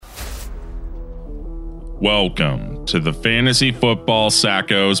Welcome to the Fantasy Football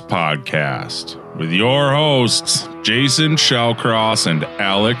Sackos podcast with your hosts, Jason Shellcross and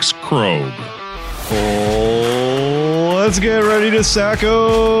Alex Krogh. Oh, let's get ready to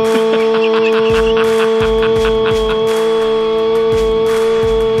Sacko.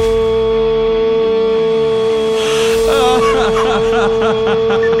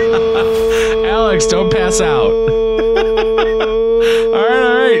 Alex, don't pass out. All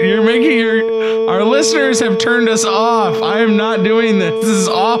right. You're making our listeners have turned us off. I am not doing this. This is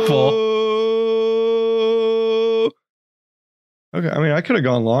awful. Okay, I mean, I could have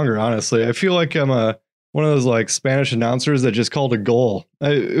gone longer, honestly. I feel like I'm one of those like Spanish announcers that just called a goal.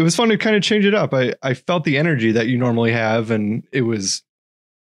 It was fun to kind of change it up. I felt the energy that you normally have, and it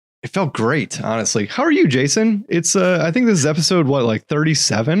felt great, honestly. How are you, Jason? It's I think this is episode like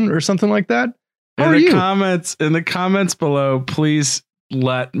 37 or something like that. How are you? In the comments below, please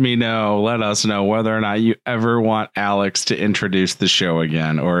let us know whether or not you ever want Alex to introduce the show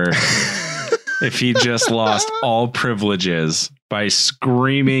again, or if he just lost all privileges by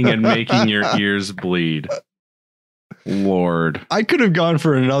screaming and making your ears bleed. Lord, I could have gone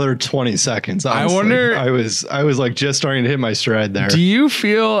for another 20 seconds. Honestly. I wonder. I was like just starting to hit my stride there. Do you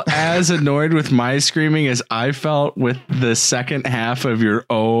feel as annoyed with my screaming as I felt with the second half of your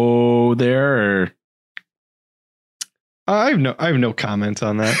 "oh" there? Or? I have no comment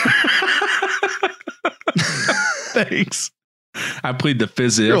on that. Thanks. I plead the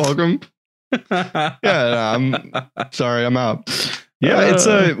fifth. You're welcome. Yeah, I'm sorry. I'm out. Yeah, it's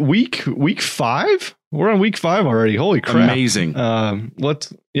a week 5. We're on week 5 already. Holy crap. Amazing. Let's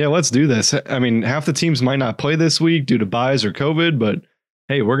do this. I mean, half the teams might not play this week due to buys or COVID, but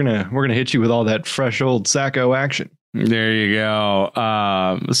hey, we're gonna hit you with all that fresh old Sacko action. There you go.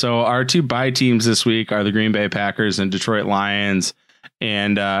 So our 2 bye teams this week are the Green Bay Packers and Detroit Lions.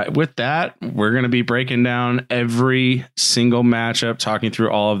 And with that, we're going to be breaking down every single matchup, talking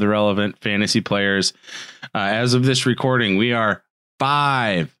through all of the relevant fantasy players. As of this recording, we are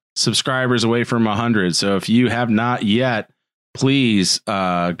 5 subscribers away from 100. So if you have not yet, please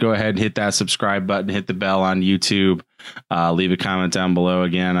go ahead and hit that subscribe button, hit the bell on YouTube, leave a comment down below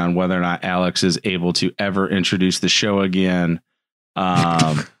again on whether or not Alex is able to ever introduce the show again.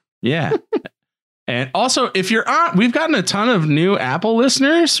 Yeah. And also, if you're on, we've gotten a ton of new Apple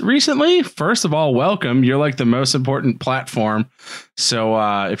listeners recently. First of all, welcome. You're like the most important platform. So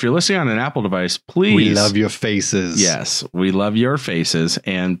if you're listening on an Apple device, please. We love your faces. Yes, we love your faces.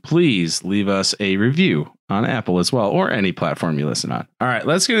 And please leave us a review on Apple as well, or any platform you listen on. All right,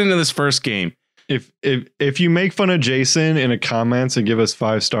 let's get into this first game. If you make fun of Jason in the comments and give us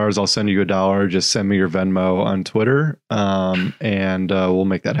 5 stars, I'll send you $1. Just send me your Venmo on Twitter, and we'll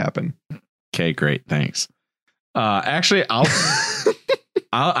make that happen. Okay, great. Thanks. Actually,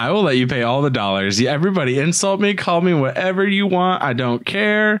 I will let you pay all the dollars. Yeah, everybody insult me, call me whatever you want. I don't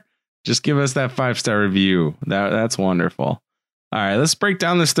care. Just give us that 5-star review. That's wonderful. All right, let's break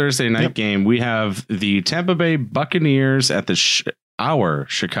down this Thursday night game. We have the Tampa Bay Buccaneers at our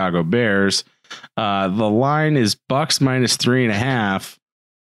Chicago Bears. The line is Bucks -3.5.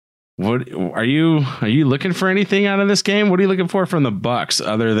 What are you looking for anything out of this game? What are you looking for from the Bucks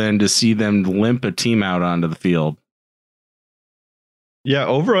other than to see them limp a team out onto the field? Yeah,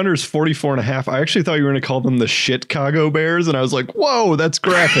 over under is 44.5. I actually thought you were going to call them the Chicago Bears, and I was like, whoa, that's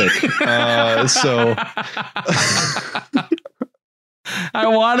graphic. So I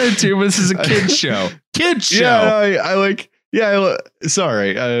wanted to, but this is a kid's show. Kids show. Yeah,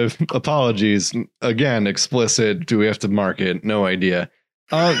 sorry. Apologies. Again, explicit. Do we have to mark it? No idea.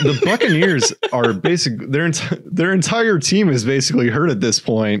 The Buccaneers are their entire team is basically hurt at this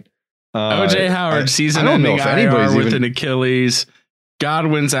point. OJ Howard season-ending IR with an Achilles.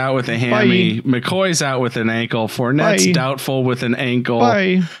 Godwin's out with a hammy. McCoy's out with an ankle. Fournette's doubtful with an ankle.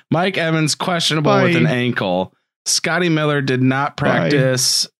 Mike Evans questionable with an ankle. Scotty Miller did not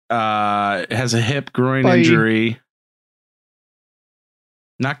practice. Has a hip groin injury.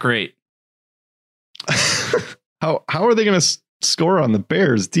 Not great. How are they going to score on the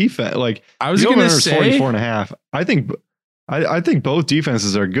Bears defense? Like, I was going to say 44.5. I think both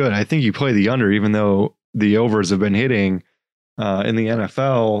defenses are good. I think you play the under, even though the overs have been hitting in the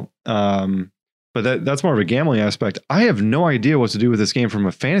NFL. But that's more of a gambling aspect. I have no idea what to do with this game from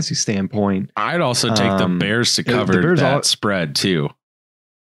a fantasy standpoint. I'd also take the Bears to cover that spread too.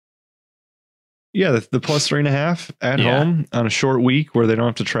 Yeah, the plus 3.5 at home on a short week where they don't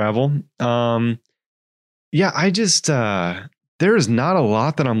have to travel. I just there is not a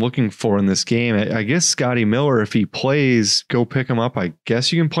lot that I'm looking for in this game. I guess Scotty Miller, if he plays, go pick him up. I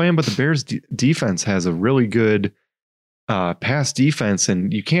guess you can play him, but the Bears defense has a really good pass defense,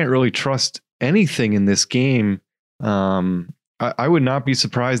 and you can't really trust anything in this game. I would not be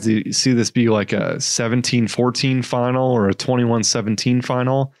surprised to see this be like a 17-14 final or a 21-17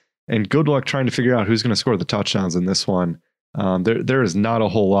 final. And good luck trying to figure out who's going to score the touchdowns in this one. There is not a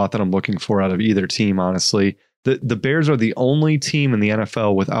whole lot that I'm looking for out of either team, honestly. The Bears are the only team in the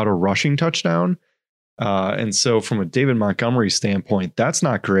NFL without a rushing touchdown. And so from a David Montgomery standpoint, that's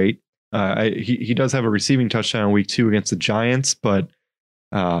not great. He does have a receiving touchdown in week 2 against the Giants, but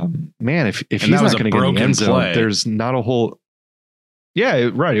man, if he's not going to get in the end zone, there's not a whole... Yeah,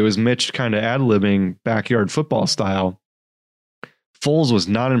 right. It was Mitch kind of ad-libbing backyard football style. Foles was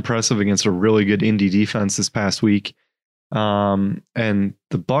not impressive against a really good Indy defense this past week. And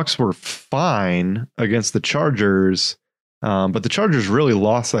the Bucs were fine against the Chargers. But the Chargers really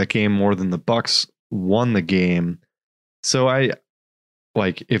lost that game more than the Bucs won the game. So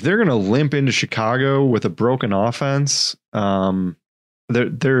if they're going to limp into Chicago with a broken offense,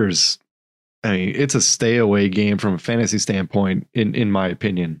 it's a stay away game from a fantasy standpoint, in my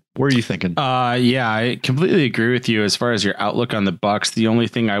opinion. What are you thinking? Yeah, I completely agree with you as far as your outlook on the Bucs. The only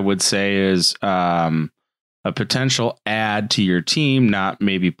thing I would say is a potential add to your team, not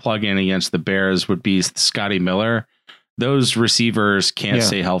maybe plug in against the Bears, would be Scotty Miller. Those receivers can't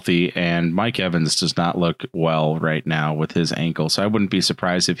stay healthy, and Mike Evans does not look well right now with his ankle. So I wouldn't be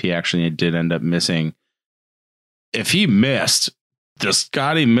surprised if he actually did end up missing. If he missed, the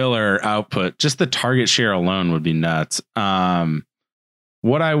Scotty Miller output, just the target share alone would be nuts.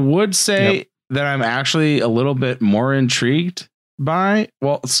 What I would say that I'm actually a little bit more intrigued by,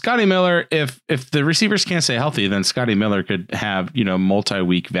 well, Scotty Miller, if the receivers can't stay healthy, then Scotty Miller could have,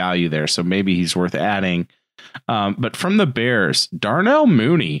 multi-week value there. So maybe he's worth adding. But from the Bears, Darnell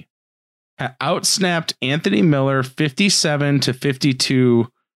Mooney outsnapped Anthony Miller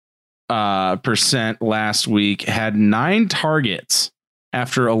 57-52% last week, had 9 targets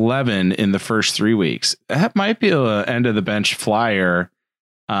after 11 in the first 3 weeks. That might be an end of the bench flyer.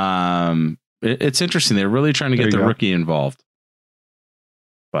 It's interesting. They're really trying to get the rookie involved.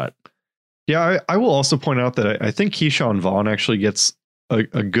 But yeah, I will also point out that I think Keyshawn Vaughn actually gets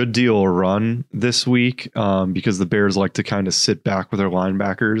a good deal of run this week because the Bears like to kind of sit back with their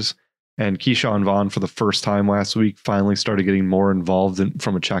linebackers. And Keyshawn Vaughn, for the first time last week, finally started getting more involved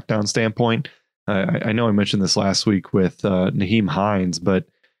from a check down standpoint. I know I mentioned this last week with Nyheim Hines, but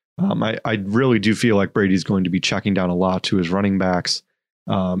I really do feel like Brady's going to be checking down a lot to his running backs.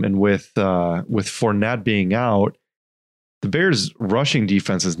 And with Fournette being out, the Bears' rushing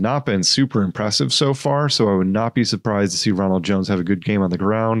defense has not been super impressive so far. So I would not be surprised to see Ronald Jones have a good game on the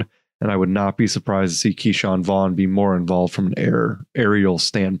ground. And I would not be surprised to see Keyshawn Vaughn be more involved from an aerial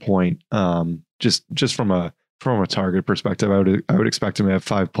standpoint. Just from a target perspective, I would expect him to have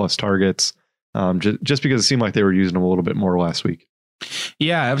 5+ targets. Just because it seemed like they were using him a little bit more last week.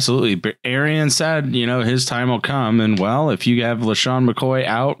 Yeah, absolutely. But Arian said, his time will come. And well, if you have LaShawn McCoy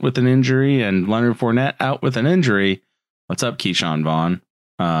out with an injury and Leonard Fournette out with an injury, what's up, Keyshawn Vaughn?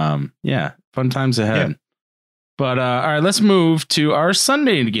 Yeah, fun times ahead. Yeah. But all right, let's move to our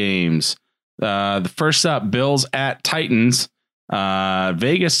Sunday games. The first up, Bills at Titans.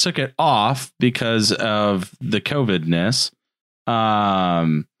 Vegas took it off because of the COVID-ness.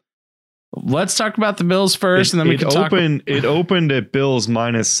 Let's talk about the Bills first, and then we can talk. It opened at Bills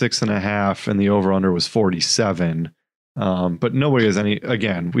 -6.5, and the over/under was 47. But nobody has any.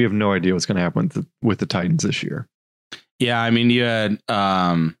 Again, we have no idea what's going to happen with the Titans this year. Yeah, I mean, you had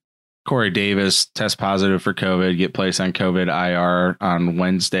Corey Davis test positive for COVID, get placed on COVID IR on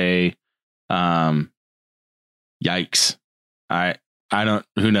Wednesday. Yikes! I don't.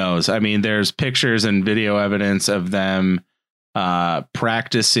 Who knows? I mean, there's pictures and video evidence of them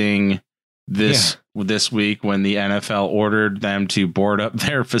practicing this week when the NFL ordered them to board up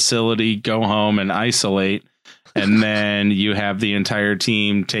their facility, go home and isolate. And then you have the entire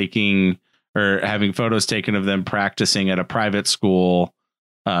team having photos taken of them practicing at a private school,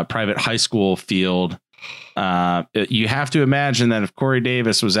 private high school field. You have to imagine that if Corey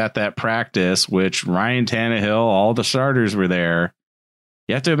Davis was at that practice, which Ryan Tannehill, all the starters were there.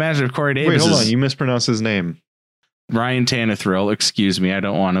 You have to imagine if Corey Davis. Wait, hold on. You mispronounced his name. Ryan Tannehill, excuse me. I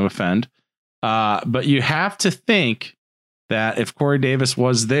don't want to offend. But you have to think that if Corey Davis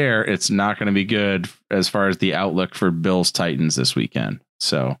was there, it's not going to be good as far as the outlook for Bills Titans this weekend.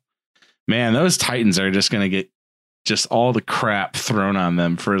 So, man, those Titans are just going to get just all the crap thrown on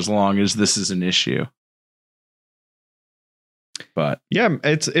them for as long as this is an issue. But yeah,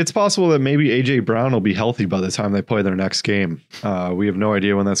 it's possible that maybe AJ Brown will be healthy by the time they play their next game. We have no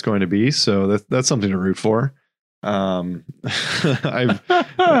idea when that's going to be, so that's something to root for. I've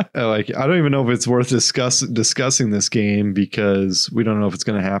I don't even know if it's worth discussing this game because we don't know if it's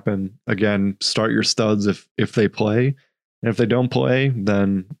going to happen. Again, start your studs if they play, and if they don't play,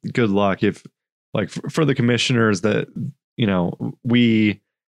 then good luck. If for the commissioners that we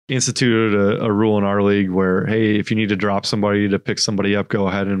instituted a rule in our league where, hey, if you need to drop somebody to pick somebody up, go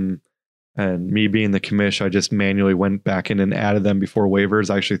ahead and me being the commish, I just manually went back in and added them before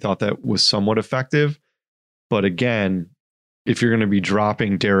waivers. I actually thought that was somewhat effective. But again, if you're going to be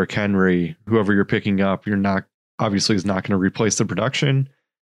dropping Derrick Henry, whoever you're picking up, you're not obviously is not going to replace the production.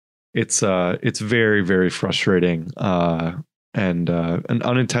 It's very, very frustrating and an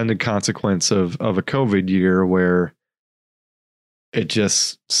unintended consequence of a COVID year where it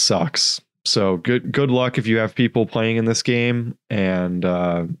just sucks. So good luck if you have people playing in this game, and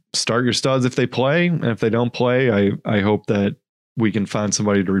start your studs if they play. And if they don't play, I hope that we can find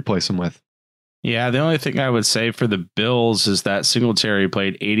somebody to replace them with. Yeah, the only thing I would say for the Bills is that Singletary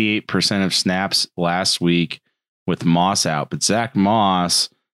played 88% of snaps last week with Moss out, but Zach Moss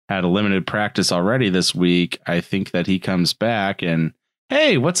had a limited practice already this week. I think that he comes back and,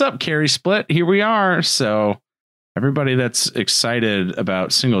 hey, what's up, carry split? Here we are. So everybody that's excited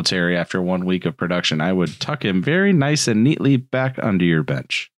about Singletary after 1 week of production, I would tuck him very nice and neatly back under your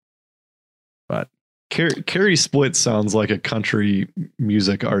bench. But Carrie Split sounds like a country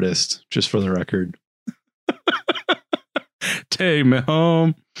music artist, just for the record. Take me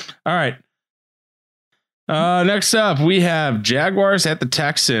home. All right. Next up, we have Jaguars at the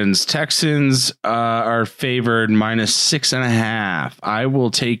Texans. Texans are favored -6.5. I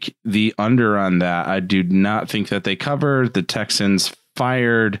will take the under on that. I do not think that they cover. The Texans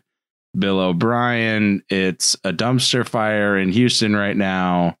fired Bill O'Brien. It's a dumpster fire in Houston right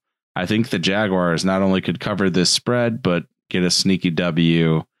now. I think the Jaguars not only could cover this spread, but get a sneaky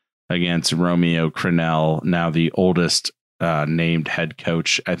W against Romeo Crennel, now the oldest named head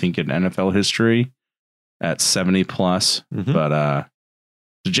coach, I think, in NFL history at 70 plus. Mm-hmm. But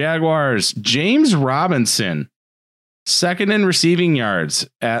the Jaguars, James Robinson, second in receiving yards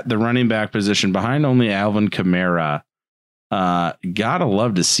at the running back position behind only Alvin Kamara. Gotta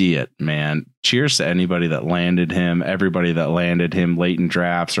love to see it, man. Cheers to anybody that landed him, everybody that landed him late in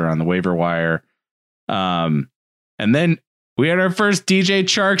drafts or on the waiver wire. And then we had our first DJ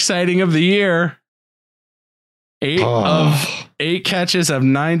Chark sighting of the year. 8 catches of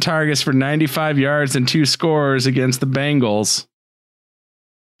 9 targets for 95 yards and 2 scores against the Bengals.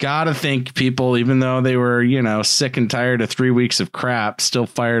 Gotta think people, even though they were, sick and tired of 3 weeks of crap, still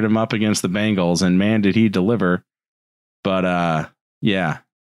fired him up against the Bengals, and man, did he deliver. But yeah.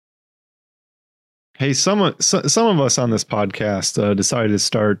 Hey, some of us on this podcast decided to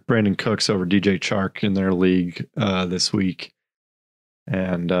start Brandon Cooks over DJ Chark in their league this week,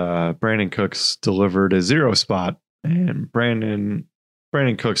 and Brandon Cooks delivered a 0 spot, and Brandon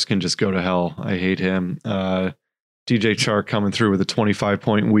Cooks can just go to hell. I hate him. DJ Chark coming through with a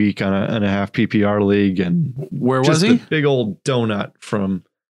 25-point week on a half PPR league, and where was he? Big old donut from.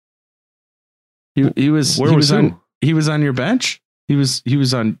 He was. Where was who? He was on your bench? He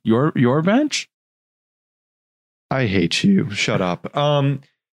was on your bench? I hate you. Shut up. I'm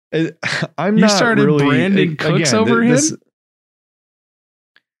you not started really, Brandon Cooks over him?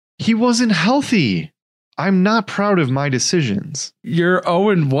 He wasn't healthy. I'm not proud of my decisions. You're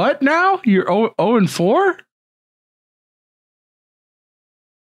 0 what now? You're 0-4?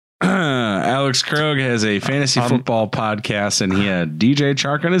 Alex Krog has a fantasy football podcast, and he had DJ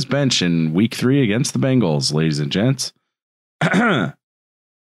Chark on his bench in week 3 against the Bengals, ladies and gents.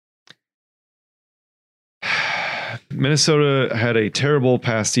 Minnesota had a terrible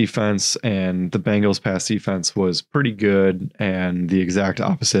pass defense, and the Bengals pass defense was pretty good, and the exact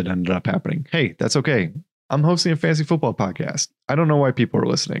opposite ended up happening. Hey, that's okay. I'm hosting a fantasy football podcast. I don't know why people are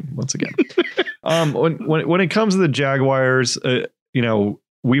listening once again. When it comes to the Jaguars,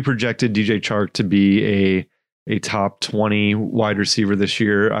 we projected DJ Chark to be a top 20 wide receiver this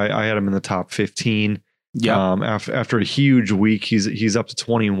year. I had him in the top 15. Yeah. After a huge week, he's up to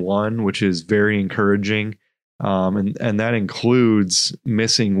 21, which is very encouraging. And that includes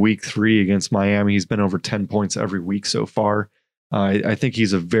missing week 3 against Miami. He's been over 10 points every week so far. I think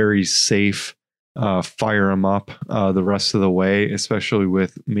he's a very safe fire him up the rest of the way, especially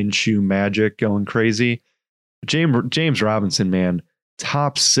with Minshew magic going crazy. James Robinson, man,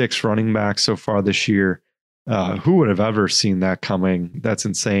 top 6 running back so far this year. Who would have ever seen that coming? That's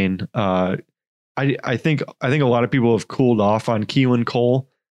insane. I think a lot of people have cooled off on Keelan Cole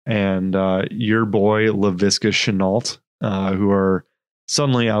and your boy Laviska Shenault, who are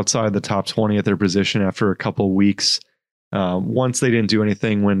suddenly outside the top 20 at their position after a couple weeks. Once they didn't do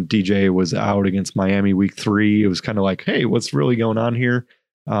anything when DJ was out against Miami week 3, it was kind of like, hey, what's really going on here?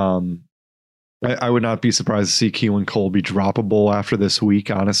 I would not be surprised to see Keelan Cole be droppable after this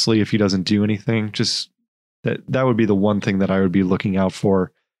week, honestly, if he doesn't do anything. Just that would be the one thing that I would be looking out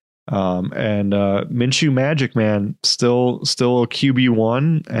for. And Minshew Magic, man, still a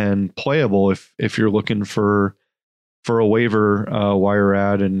QB1 and playable if you're looking for a waiver while you're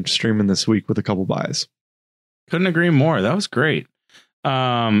at and streaming this week with a couple buys. Couldn't agree more. That was great.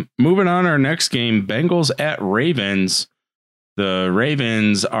 Moving on, our next game, Bengals at Ravens. The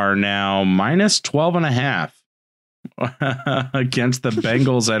Ravens are now minus 12.5 against the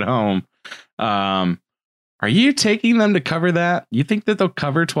Bengals at home. Are you taking them to cover that? You think that they'll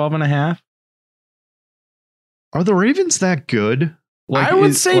cover 12.5? Are the Ravens that good? I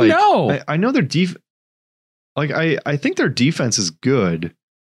would say no. I know their I think their defense is good,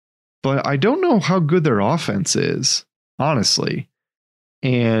 but I don't know how good their offense is, honestly.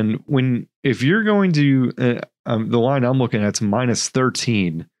 And if you're going to the line I'm looking at is minus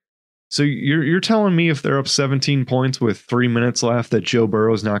 13. So you're telling me if they're up 17 points with 3 minutes left that Joe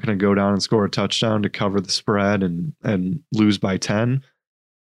Burrow's not going to go down and score a touchdown to cover the spread and lose by 10?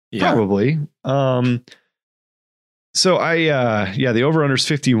 Yeah. Probably. So the over-under is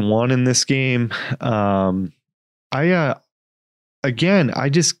 51 in this game. I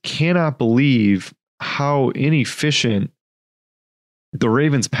just cannot believe how inefficient the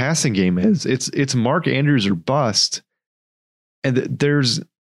Ravens passing game is. It's Mark Andrews or bust. And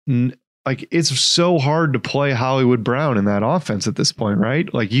it's so hard to play Hollywood Brown in that offense at this point,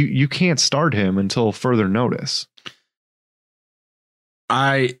 right? Like you can't start him until further notice.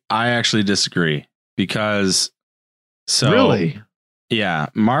 I actually disagree because really? Yeah,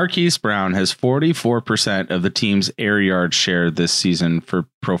 Marquise Brown has 44% of the team's air yard share this season for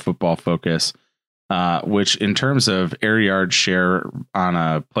Pro Football Focus, which in terms of air yard share on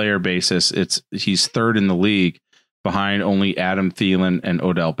a player basis, he's third in the league behind only Adam Thielen and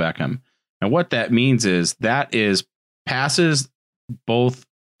Odell Beckham. And what that means is that is passes both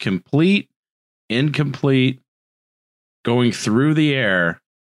complete, incomplete, going through the air.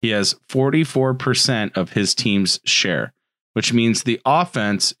 He has 44% of his team's share, which means the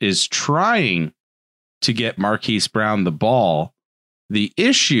offense is trying to get Marquise Brown the ball. The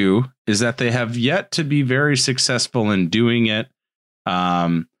issue is that they have yet to be very successful in doing it.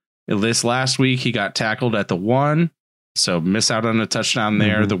 This last week, he got tackled at the 1, so miss out on a touchdown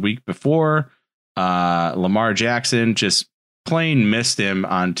there. Mm-hmm. The week before, Lamar Jackson just plain missed him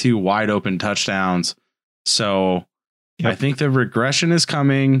on 2 wide open touchdowns. So I think the regression is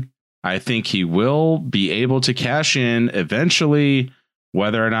coming. I think he will be able to cash in eventually,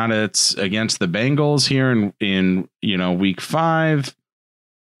 whether or not it's against the Bengals here in week 5.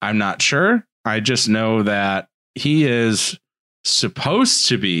 I'm not sure. I just know that he is supposed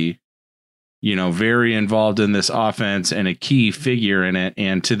to be, very involved in this offense and a key figure in it.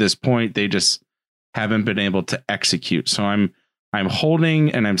 And to this point, they just haven't been able to execute. So I'm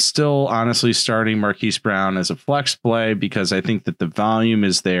holding, and I'm still honestly starting Marquise Brown as a flex play because I think that the volume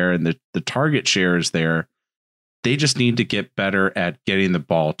is there and the target share is there. They just need to get better at getting the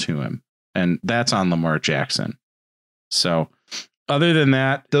ball to him. And that's on Lamar Jackson. So other than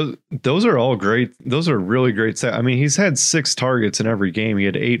that, those are all great. Those are really great. I mean, he's had 6 targets in every game. He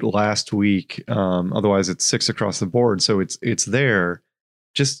had 8 last week. Otherwise it's 6 across the board. So it's there.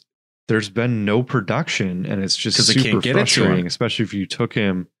 Just there's been no production, and it's just super frustrating, especially if you took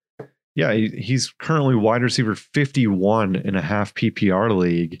him. Yeah, he's currently wide receiver 51 in a half PPR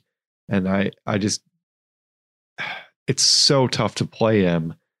league. And I just, it's so tough to play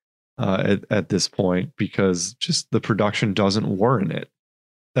him at this point because just the production doesn't warrant it.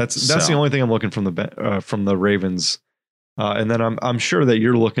 That's the only thing I'm looking from the Ravens. And then I'm sure that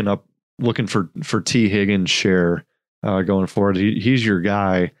you're looking for T Higgins share going forward. He's your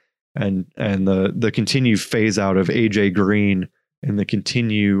guy. And the continued phase out of AJ Green and the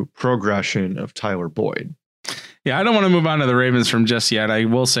continued progression of Tyler Boyd. Yeah, I don't want to move on to the Ravens from just yet. I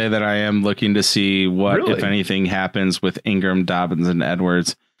will say that I am looking to see what, if anything, happens with Ingram, Dobbins, and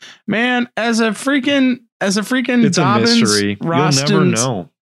Edwards. Man, as a freaking it's Dobbins, a mystery. Rostins, you'll never know.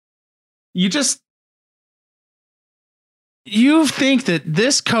 You think that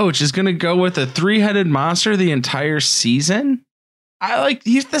this coach is going to go with a 3-headed monster the entire season?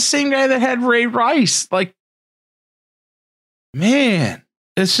 He's the same guy that had Ray Rice. Man,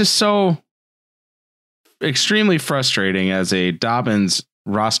 it's just so extremely frustrating as a Dobbins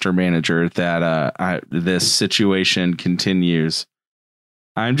roster manager that this situation continues.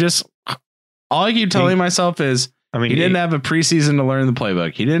 All I keep telling myself is, he didn't have a preseason to learn the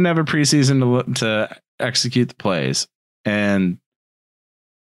playbook. He didn't have a preseason to execute the plays. and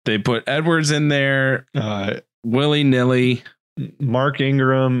they put Edwards in there willy-nilly. Mark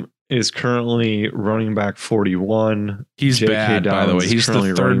Ingram is currently running back 41. He's J.K. bad, by the way. Dobbins He's the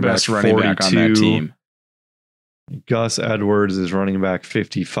currently third best running back on that 42. team. Gus Edwards is running back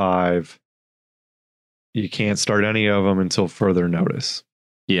 55. You can't start any of them until further notice.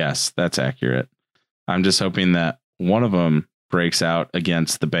 Yes, that's accurate. I'm just hoping that one of them breaks out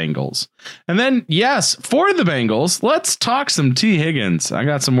against the Bengals. And then, yes, for the Bengals, let's talk some T. Higgins. I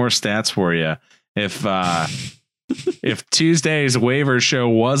got some more stats for you. If Tuesday's waiver show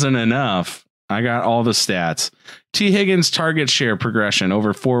wasn't enough, I got all the stats. T. Higgins target share progression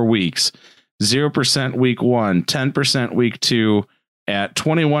over 4 weeks. 0% week 1, 10% week 2, at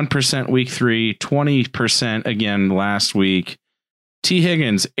 21% week 3, 20% again last week. T.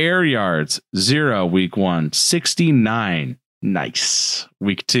 Higgins air yards 0 week 1, 69 nice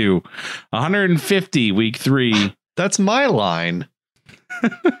week 2, 150 week 3. That's my line.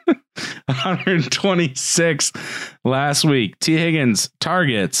 126 last week. T. Higgins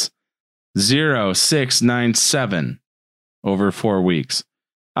targets 0, 6, 9, 7 over 4 weeks.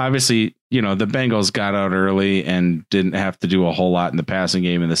 Obviously, you know, the Bengals got out early and didn't have to do a whole lot in the passing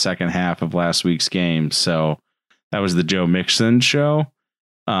game in the second half of last week's game. So that was the Joe Mixon show.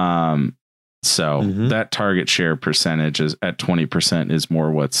 That target share percentage is at 20% is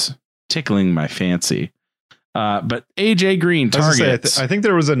more what's tickling my fancy. But AJ Green targets. I think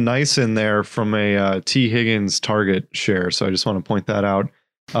there was a nice in there from a T. Higgins target share. So I just want to point that out.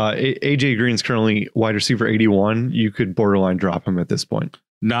 AJ Green's currently wide receiver 81. You could borderline drop him at this point.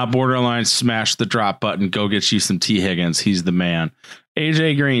 Not borderline smash the drop button. Go get you some T. Higgins. He's the man.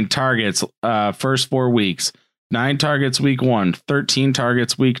 AJ Green targets first 4 weeks. 9 targets week 1, 13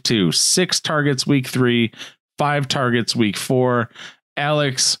 targets week 2, 6 targets week 3, 5 targets week 4.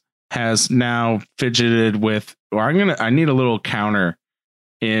 Alex has now fidgeted with, I need a little counter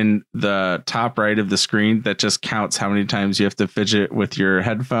in the top right of the screen that just counts how many times you have to fidget with your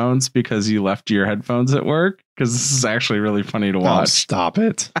headphones because you left your headphones at work. Because this is actually really funny to watch. Oh, stop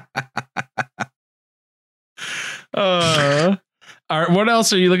it. All right, what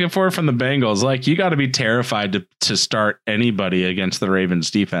else are you looking for from the Bengals? Like, you got to be terrified to start anybody against the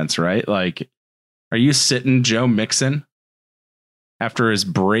Ravens defense, right? Like, are you sitting Joe Mixon after his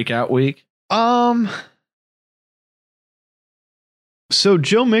breakout week? So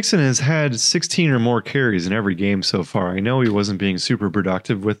Joe Mixon has had 16 or more carries in every game so far. I know he wasn't being super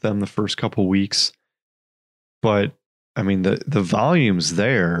productive with them the first couple weeks, but I mean, the volume's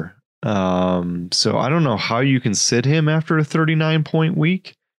there. So I don't know how you can sit him after a 39-point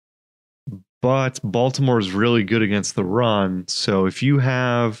week, but Baltimore's really good against the run. So if you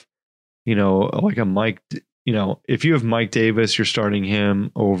have, like a Mike, if you have Mike Davis, you're starting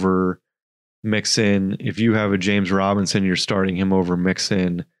him over Mixon. If you have a James Robinson, you're starting him over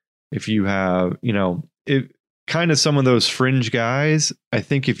Mixon. If you have, kind of some of those fringe guys, I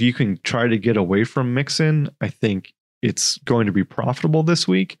think if you can try to get away from Mixon, I think it's going to be profitable this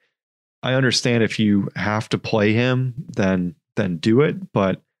week. I understand if you have to play him, then do it.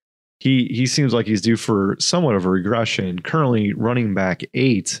 But he seems like he's due for somewhat of a regression. Currently running back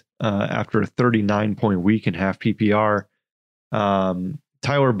 8 after a 39-point week in half PPR.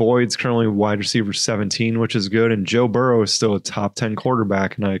 Tyler Boyd's currently wide receiver 17, which is good. And Joe Burrow is still a top 10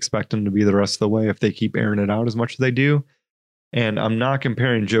 quarterback, and I expect him to be the rest of the way if they keep airing it out as much as they do. And I'm not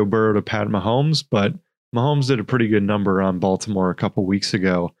comparing Joe Burrow to Pat Mahomes, but Mahomes did a pretty good number on Baltimore a couple weeks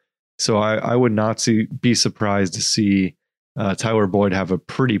ago. So I would not be surprised to see Tyler Boyd have a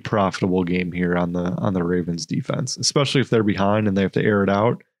pretty profitable game here on the Ravens defense, especially if they're behind and they have to air it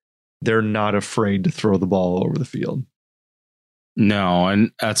out. They're not afraid to throw the ball over the field. No,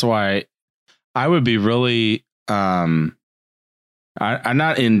 and that's why I would be really I'm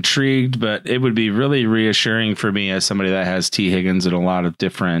not intrigued, but it would be really reassuring for me as somebody that has T. Higgins in a lot of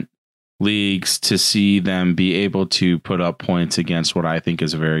different leagues to see them be able to put up points against what I think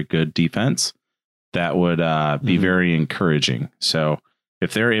is a very good defense. That would be very encouraging. So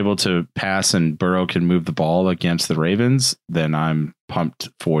if they're able to pass and Burrow can move the ball against the Ravens, then I'm pumped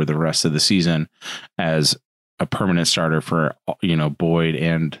for the rest of the season as a permanent starter for, Boyd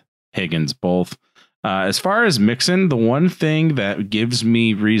and Higgins both. As far as Mixon, the one thing that gives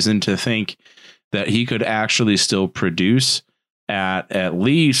me reason to think that he could actually still produce at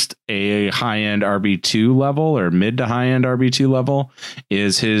least a high-end RB2 level or mid to high-end RB2 level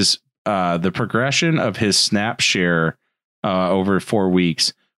is his the progression of his snap share over 4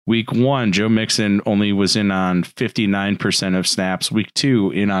 weeks. Week 1, Joe Mixon only was in on 59% of snaps. Week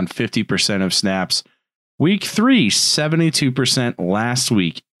 2, in on 50% of snaps. Week 3, 72%. Last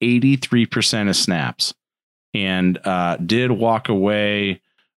week, 83% of snaps. and did walk away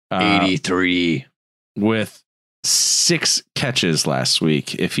 83 with 6 catches last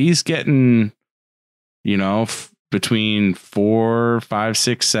week. If he's getting, between 4, 5,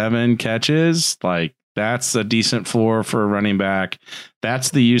 6, 7 catches, like that's a decent floor for a running back.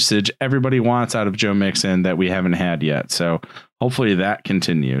 That's the usage everybody wants out of Joe Mixon that we haven't had yet. So hopefully that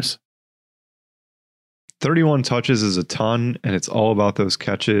continues. 31 touches is a ton, and it's all about those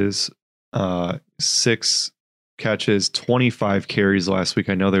catches. 6 catches, 25 carries last week.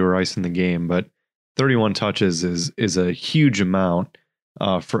 I know they were icing the game, but 31 touches is a huge amount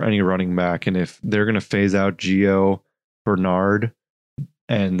for any running back. And if they're going to phase out Gio Bernard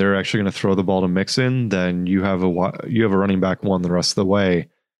and they're actually going to throw the ball to Mixon, then you have a running back one the rest of the way.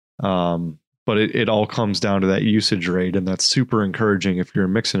 But it all comes down to that usage rate, and that's super encouraging if you're a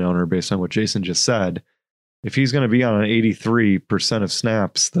Mixon owner based on what Jason just said. If he's going to be on an 83% of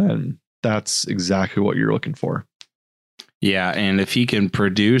snaps, then that's exactly what you're looking for. Yeah, and if he can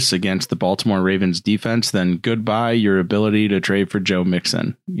produce against the Baltimore Ravens defense, then goodbye your ability to trade for Joe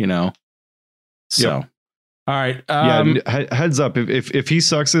Mixon, So, Yep. All right. Heads up, if he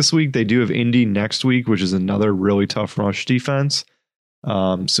sucks this week, they do have Indy next week, which is another really tough rush defense.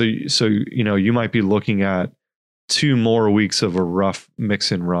 So you might be looking at 2 more weeks of a rough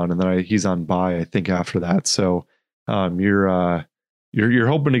Mixon run, and then he's on bye, I think, after that. So you're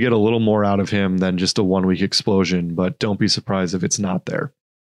hoping to get a little more out of him than just a 1-week explosion, but don't be surprised if it's not there.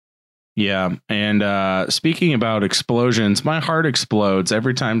 Yeah. And speaking about explosions, my heart explodes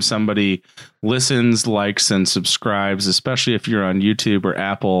every time somebody listens, likes, and subscribes, especially if you're on YouTube or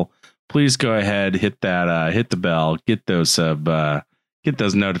Apple. Please go ahead, hit the bell, get those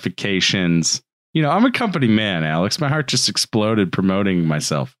notifications. I'm a company man, Alex. My heart just exploded promoting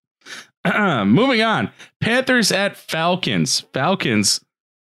myself. Moving on. Panthers at Falcons. Falcons,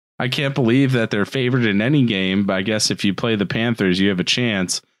 I can't believe that they're favored in any game, but I guess if you play the Panthers, you have a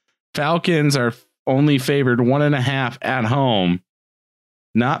chance. Falcons are only favored 1.5 at home.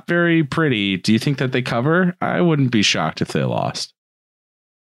 Not very pretty. Do you think that they cover? I wouldn't be shocked if they lost.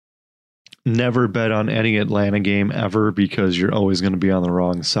 Never bet on any Atlanta game ever, because you're always going to be on the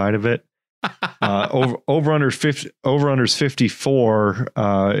wrong side of it. Over-unders 54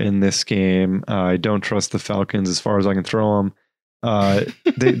 in this game. I don't trust the Falcons as far as I can throw them.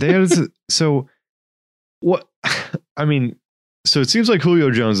 They had, so what? I mean, so it seems like Julio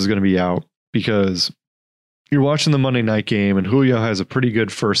Jones is going to be out, because you're watching the Monday night game and Julio has a pretty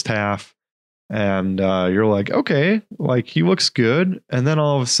good first half, and you're like, okay, like he looks good, and then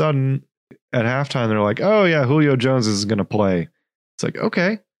all of a sudden at halftime they're like, oh yeah, Julio Jones is going to play. It's like,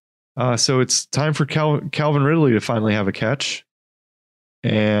 okay. So it's time for Calvin Ridley to finally have a catch.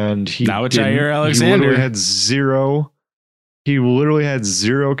 And now it's Jair Alexander. He literally had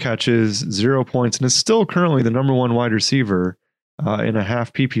 0 catches, 0 points, and is still currently the number 1 wide receiver in a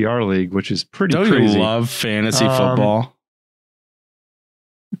half PPR league, which is pretty crazy. Don't you love fantasy football?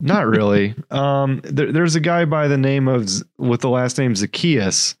 Not really. There's a guy by the name with the last name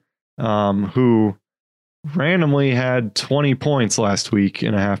Zacchaeus, who randomly had 20 points last week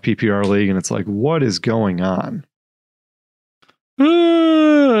in a half PPR league, and it's like, what is going on?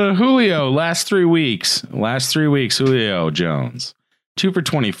 Julio, last 3 weeks, Julio Jones, 2 for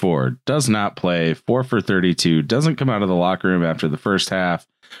 24, does not play, 4 for 32, doesn't come out of the locker room after the first half.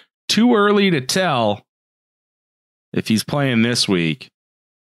 Too early to tell if he's playing this week.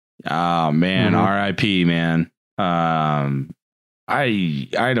 Oh man, RIP, man.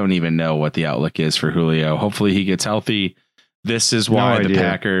 I don't even know what the outlook is for Julio. Hopefully he gets healthy. This is why the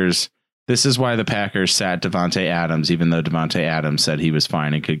Packers sat Devontae Adams, even though Devontae Adams said he was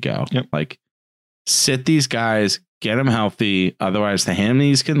fine and could go. Yep. Like, sit these guys, get them healthy. Otherwise the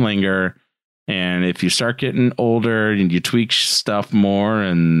hammies can linger. And if you start getting older and you tweak stuff more,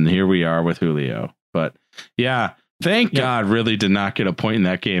 and here we are with Julio. But yeah, thank God Ridley did not get a point in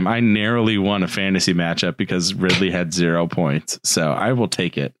that game. I narrowly won a fantasy matchup because Ridley had 0 points. So I will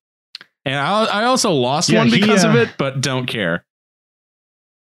take it. And I also lost one because of it, but don't care.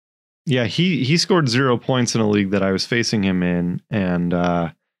 Yeah, he scored 0 points in a league that I was facing him in. And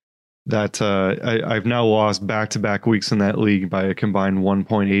I've now lost back-to-back weeks in that league by a combined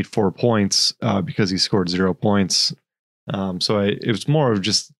 1.84 points because he scored 0 points. So it was more of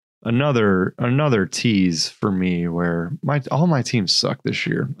just another tease for me where all my teams suck this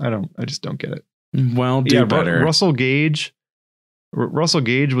year. I just don't get it. Well, do better. Russell Gage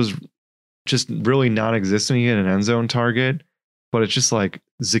was just really non-existent. He had an end zone target, but it's just like,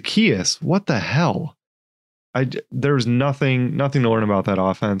 Zacchaeus, what the hell? There's nothing to learn about that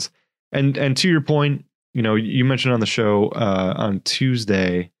offense. And to your point, you mentioned on the show on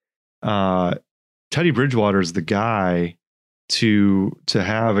Tuesday, Teddy Bridgewater is the guy to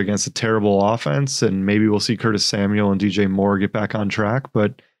have against a terrible offense, and maybe we'll see Curtis Samuel and DJ Moore get back on track,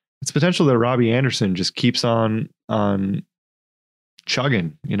 but it's potential that Robbie Anderson just keeps on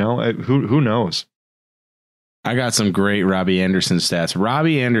chugging, who knows? I got some great Robbie Anderson stats.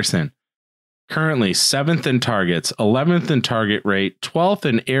 Robbie Anderson, currently 7th in targets, 11th in target rate, 12th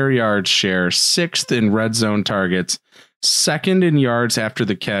in air yards share, 6th in red zone targets, 2nd in yards after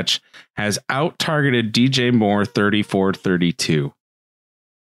the catch, has out-targeted DJ Moore 34-32.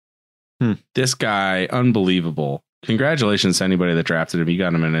 This guy, unbelievable. Congratulations to anybody that drafted him. You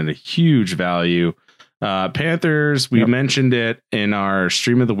got him in at a huge value. Panthers, we mentioned it in our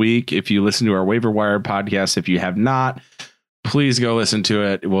stream of the week. If you listen to our waiver wire podcast, if you have not, please go listen to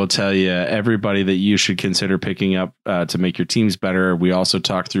it. We'll tell you everybody that you should consider picking up to make your teams better. We also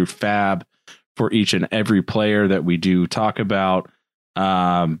talk through fab for each and every player that we do talk about,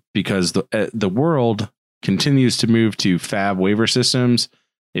 because the world continues to move to fab waiver systems.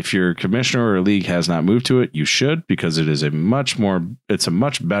 If your commissioner or league has not moved to it, you should, because it is a much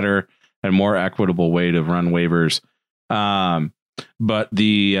better and more equitable way to run waivers. But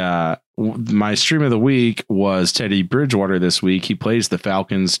my stream of the week was Teddy Bridgewater this week. He plays the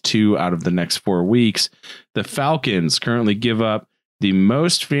Falcons 2 out of the next 4 weeks. The Falcons currently give up the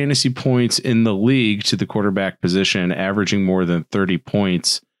most fantasy points in the league to the quarterback position, averaging more than 30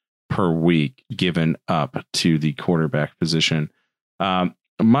 points per week given up to the quarterback position.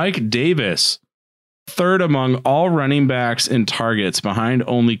 Mike Davis, 3rd among all running backs in targets, behind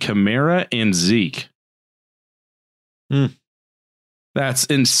only Kamara and Zeke. That's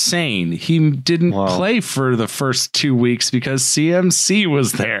insane. He didn't play for the first 2 weeks because CMC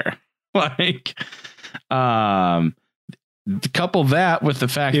was there. Couple that with the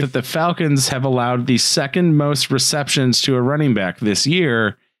fact that the Falcons have allowed the 2nd most receptions to a running back this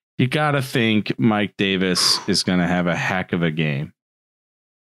year. You got to think Mike Davis is going to have a heck of a game.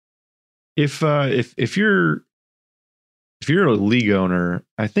 If you're a league owner,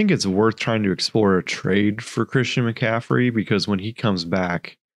 I think it's worth trying to explore a trade for Christian McCaffrey, because when he comes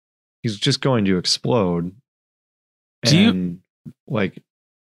back, he's just going to explode. Being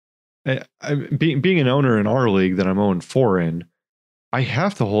an owner in our league that I'm 0-4 in, I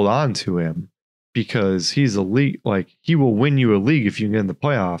have to hold on to him because he's a league. He will win you a league if you get in the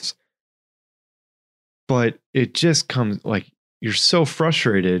playoffs. But it just comes you're so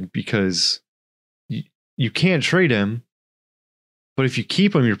frustrated because you can't trade him. But if you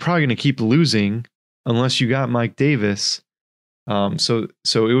keep him, you're probably going to keep losing unless you got Mike Davis. So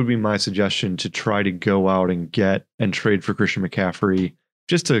it would be my suggestion to try to go out and get and trade for Christian McCaffrey,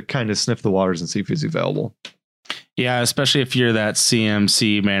 just to kind of sniff the waters and see if he's available. Yeah, especially if you're that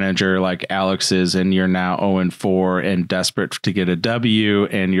CMC manager like Alex is, and you're now 0-4 and desperate to get a W,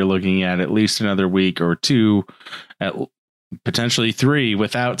 and you're looking at least another week or 2, at potentially 3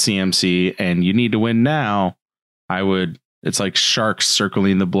 without CMC, and you need to win now. It's like sharks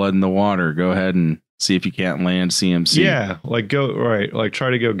circling the blood in the water. Go ahead and see if you can't land CMC. Yeah, try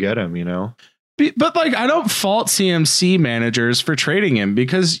to go get him, But I don't fault CMC managers for trading him,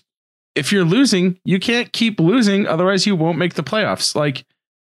 because if you're losing, you can't keep losing. Otherwise you won't make the playoffs.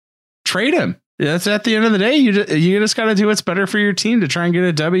 Trade him. That's at the end of the day. You just got to do what's better for your team to try and get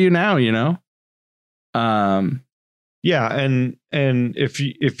a W now, Yeah. And if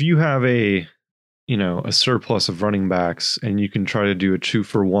you have a surplus of running backs and you can try to do a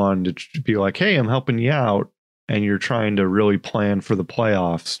 2-for-1 to be like, hey, I'm helping you out, and you're trying to really plan for the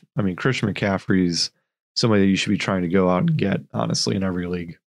playoffs. I mean, Christian McCaffrey's somebody that you should be trying to go out and get, honestly, in every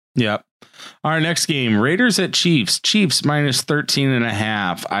league. Yep. Our next game, Raiders at Chiefs. Chiefs minus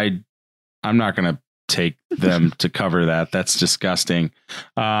 13.5. I'm not going to take them to cover that. That's disgusting.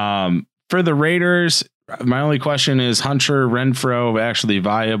 For the Raiders, my only question is Hunter Renfrow actually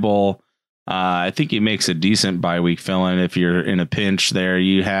viable? I think he makes a decent bye week fill-in if you're in a pinch there.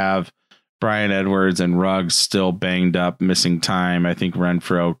 You have Bryan Edwards and Ruggs still banged up, missing time. I think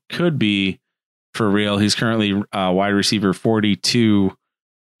Renfrow could be for real. He's currently wide receiver 42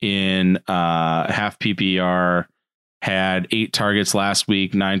 in half PPR, had 8 targets last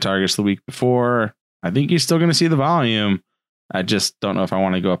week, 9 targets the week before. I think he's still going to see the volume. I just don't know if I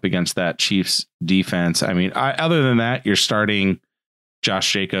want to go up against that Chiefs defense. I mean, other than that, you're starting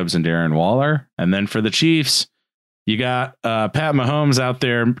Josh Jacobs and Darren Waller. And then for the Chiefs, you got Pat Mahomes out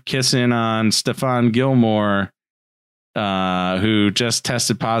there kissing on Stephon Gilmore, who just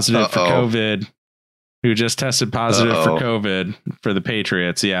tested positive for COVID. For COVID for the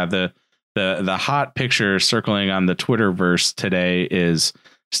Patriots. Yeah, the hot picture circling on the Twitterverse today is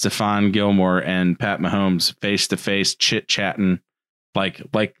Stephon Gilmore and Pat Mahomes face to face chit chatting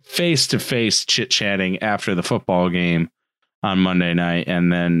like face to face chit chatting after the football game on Monday night,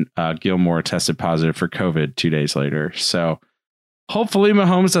 and then Gilmore tested positive for COVID 2 days later. So hopefully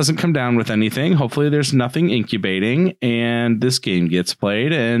Mahomes doesn't come down with anything. Hopefully there's nothing incubating, and this game gets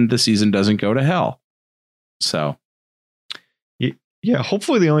played, and the season doesn't go to hell. So. Yeah,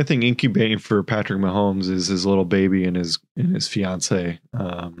 hopefully the only thing incubating for Patrick Mahomes is his little baby and his fiance.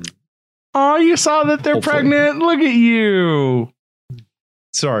 Oh, you saw that they're pregnant. Look at you.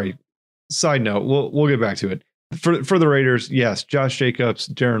 Sorry. Side note, we'll get back to it. For the Raiders, yes, Josh Jacobs,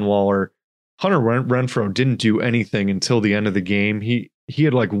 Darren Waller, Hunter Renfrow didn't do anything until the end of the game. He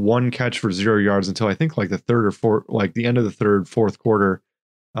had like one catch for 0 yards until I think like the third or fourth, like the end of the fourth quarter.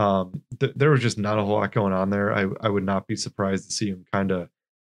 There was just not a whole lot going on there. I would not be surprised to see him kind of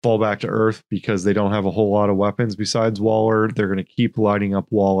fall back to earth because they don't have a whole lot of weapons besides Waller. They're going to keep lighting up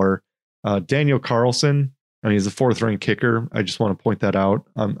Waller. Daniel Carlson, I mean, he's a 4th ranked kicker. I just want to point that out.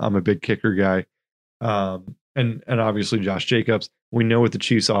 I'm a big kicker guy. And obviously Josh Jacobs. We know what the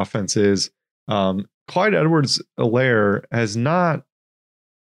Chiefs offense is. Clyde Edwards-Helaire has not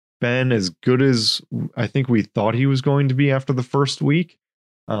been as good as I think we thought he was going to be after the first week.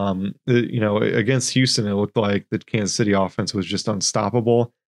 Against Houston, it looked like the Kansas City offense was just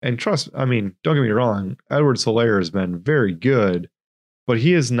unstoppable. And don't get me wrong, Edwards-Helaire has been very good, but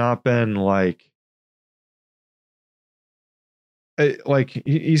he has not been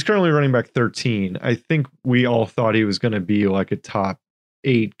he's currently running back 13. I think we all thought he was going to be like a top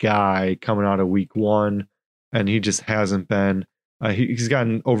 8 guy coming out of week 1, and he just hasn't been. He's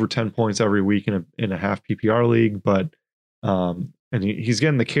gotten over 10 points every week in a half PPR league, but and he's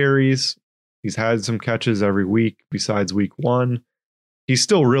getting the carries. He's had some catches every week besides week 1. He's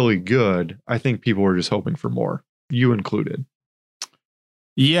still really good. I think people were just hoping for more, you included.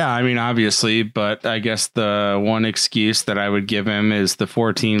 Yeah, I mean, obviously, but I guess the one excuse that I would give him is the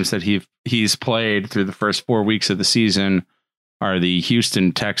 4 teams that he's played through the first 4 weeks of the season are the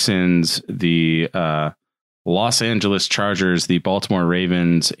Houston Texans, the Los Angeles Chargers, the Baltimore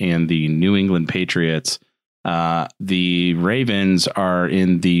Ravens, and the New England Patriots. The Ravens are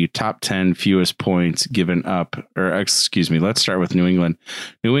in the top 10 fewest points given up, let's start with New England.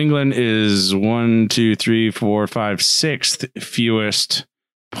 New England is 6th fewest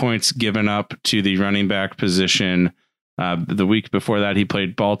points given up to the running back position. The week before that, he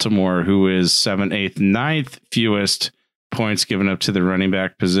played Baltimore, who is 7th, 8th, 9th fewest points given up to the running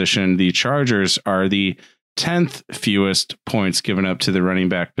back position. The Chargers are the 10th fewest points given up to the running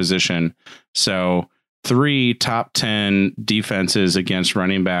back position. So 3 top 10 defenses against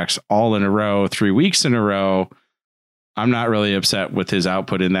running backs all in a row, 3 weeks in a row. I'm not really upset with his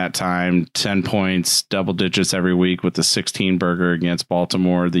output in that time. 10 points, double digits every week with the 16 burger against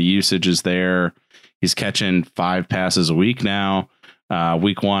Baltimore. The usage is there. He's catching 5 passes a week now.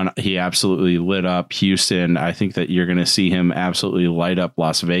 Week 1, he absolutely lit up Houston. I think that you're going to see him absolutely light up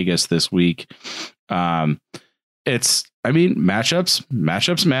Las Vegas this week. Matchups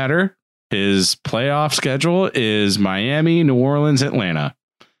matter. His playoff schedule is Miami, New Orleans, Atlanta.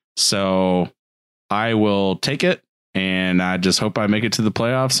 So I will take it, and I just hope I make it to the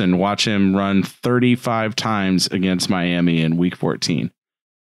playoffs and watch him run 35 times against Miami in week 14.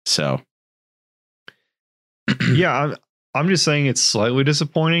 So. Yeah, I'm just saying it's slightly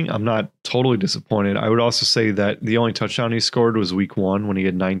disappointing. I'm not totally disappointed. I would also say that the only touchdown he scored was week 1 when he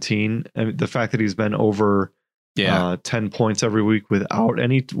had 19. And the fact that he's been over 10 points every week without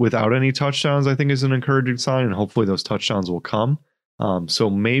any touchdowns, I think is an encouraging sign, and hopefully those touchdowns will come. So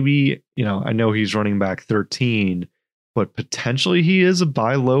maybe, I know he's running back 13, but potentially he is a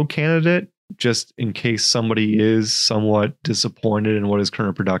buy low candidate just in case somebody is somewhat disappointed in what his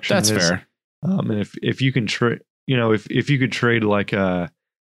current production is. That's fair. And if you can trade, if you could trade like a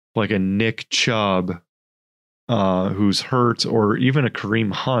Nick Chubb, who's hurt, or even a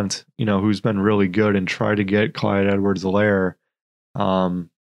Kareem Hunt, who's been really good, and try to get Clyde Edwards-Helaire.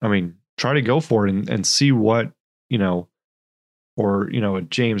 Try to go for it and see what, or, a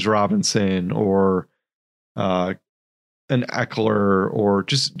James Robinson or an Eckler, or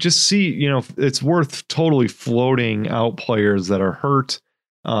just see, it's worth totally floating out players that are hurt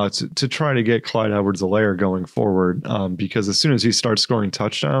to try to get Clyde Edwards-Helaire going forward, because as soon as he starts scoring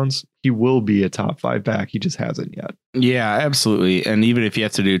touchdowns, he will be a top 5 back. He just hasn't yet. Yeah, absolutely. And even if you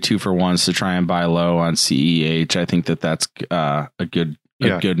have to do 2-for-1s to try and buy low on CEH, I think that's a good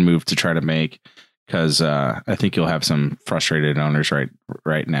move to try to make, because I think you'll have some frustrated owners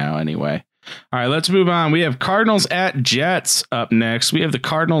right now anyway. All right, let's move on. We have Cardinals at Jets up next. We have the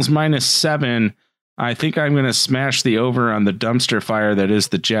Cardinals -7 I think I'm going to smash the over on the dumpster fire that is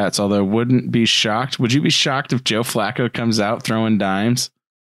the Jets, although I wouldn't be shocked. Would you be shocked if Joe Flacco comes out throwing dimes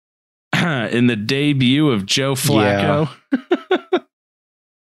in the debut of Joe Flacco?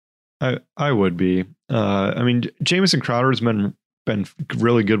 Yeah. I would be. I mean, Jamison Crowder's been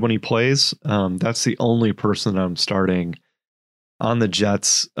really good when he plays. That's the only person I'm starting on the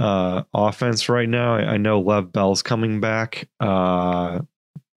Jets offense right now. I know Lev Bell's coming back.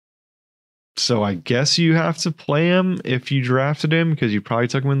 So I guess you have to play him if you drafted him because you probably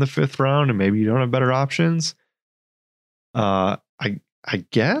took him in the 5th round and maybe you don't have better options. I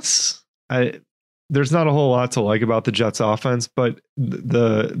guess there's not a whole lot to like about the Jets offense, but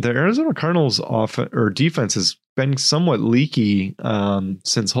the Arizona Cardinals offense or defense has been somewhat leaky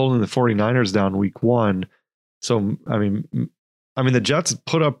since holding the 49ers down week 1. So, I mean, the Jets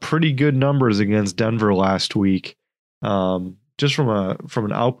put up pretty good numbers against Denver last week. Just from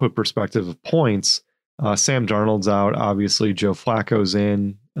an output perspective of points, Sam Darnold's out. Obviously, Joe Flacco's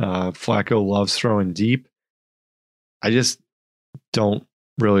in. Flacco loves throwing deep. I just don't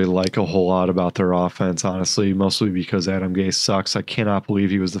really like a whole lot about their offense, honestly, mostly because Adam Gase sucks. I cannot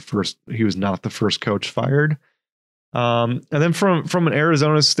believe he was not the first coach fired. And then from an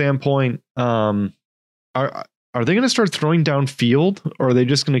Arizona standpoint, are they going to start throwing downfield, or are they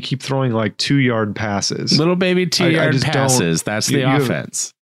just going to keep throwing like 2-yard passes? Little baby 2-yard passes. That's the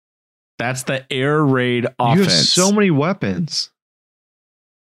offense. That's the air raid offense. You have so many weapons.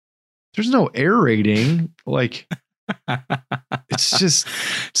 There's no air raiding. Like, it's just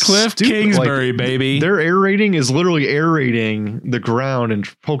Cliff stupid. Kingsbury, like, baby. Their air raiding is literally air raiding the ground and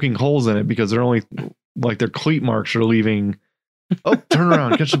poking holes in it because they're only like their cleat marks are leaving. Oh, turn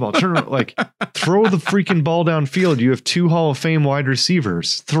around, catch the ball, turn around, like throw the freaking ball downfield. You have 2 Hall of Fame wide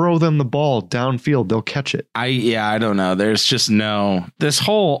receivers. Throw them the ball downfield. They'll catch it. I don't know. There's just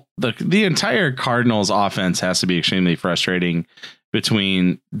the entire Cardinals offense has to be extremely frustrating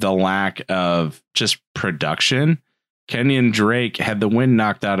between the lack of just production. Kenyon Drake had the wind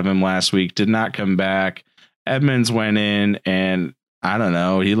knocked out of him last week, did not come back. Edmonds went in and I don't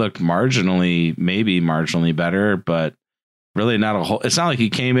know, he looked maybe marginally better, but really not a whole. It's not like he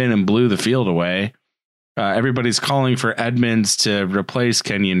came in and blew the field away. Everybody's calling for Edmonds to replace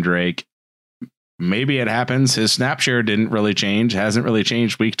Kenyon Drake. Maybe it happens. His snap share didn't really change, hasn't really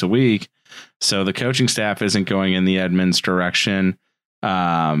changed week to week. So the coaching staff isn't going in the Edmonds direction.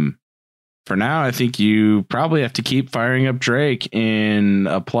 For now, I think you probably have to keep firing up Drake in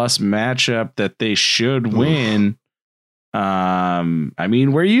a plus matchup that they should win. I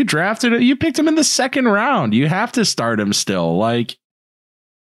mean, where you drafted it, you picked him in the 2nd round. You have to start him still. Like,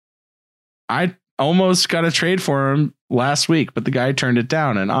 I almost got a trade for him last week, but the guy turned it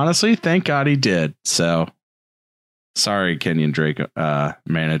down. And honestly, thank God he did. So sorry, Kenyon Drake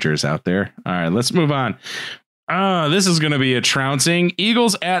managers out there. All right, let's move on. This is going to be a trouncing.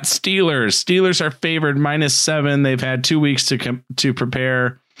 Eagles at Steelers. Steelers are favored -7. They've had 2 weeks to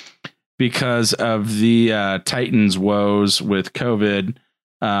prepare because of the Titans' woes with COVID.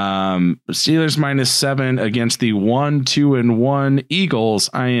 Steelers -7 against the 1-2-1 Eagles.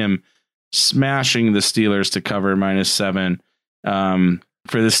 I am smashing the Steelers to cover -7.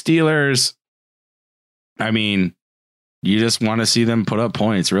 For the Steelers, I mean, you just want to see them put up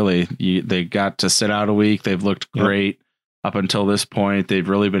points, really. They got to sit out a week. They've looked great up until this point. They've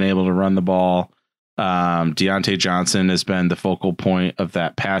really been able to run the ball. Deontay Johnson has been the focal point of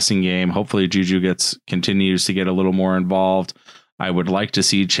that passing game. Hopefully Juju continues to get a little more involved. I would like to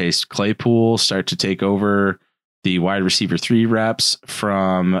see Chase Claypool start to take over the wide receiver 3 reps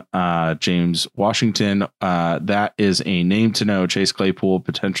from James Washington. That is a name to know. Chase Claypool,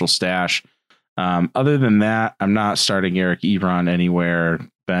 potential stash. Other than that, I'm not starting Eric Ebron anywhere.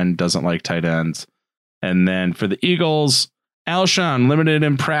 Ben doesn't like tight ends. And then for the Eagles, Alshon limited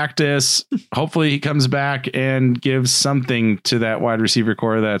in practice. Hopefully he comes back and gives something to that wide receiver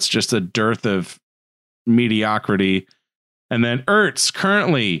core that's just a dearth of mediocrity. And then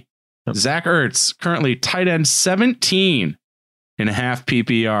Zach Ertz, currently tight end 17 in half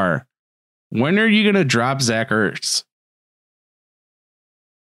PPR. When are you going to drop Zach Ertz?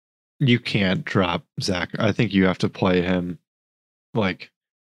 You can't drop Zach. I think you have to play him. Like,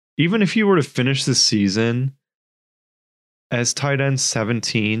 even if you were to finish the season as tight end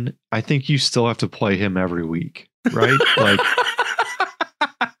 17, I think you still have to play him every week, right?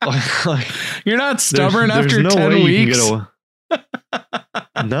 like you're not stubborn after no 10 weeks.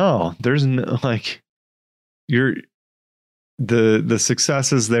 No, there's no, like, the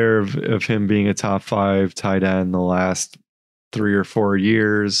successes there of him being a top 5 tight end the last 3 or 4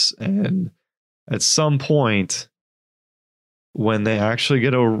 years, and at some point when they actually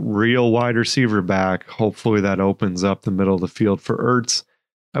get a real wide receiver back, hopefully that opens up the middle of the field for Ertz.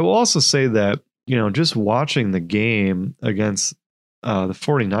 I will also say that, just watching the game against the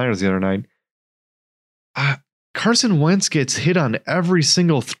 49ers the other night, Carson Wentz gets hit on every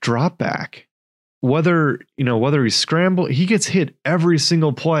single drop back. Whether he's scrambled, he gets hit every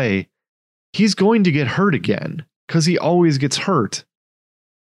single play. He's going to get hurt again because he always gets hurt.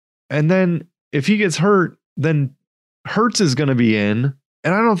 And then if he gets hurt, then Hurts is going to be in.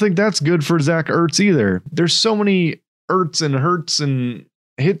 And I don't think that's good for Zach Ertz either. There's so many Ertz and Hurts and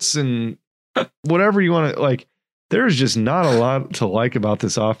hits and whatever you want to like. There's just not a lot to like about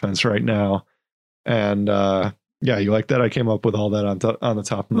this offense right now. And yeah, you like that? I came up with all that on the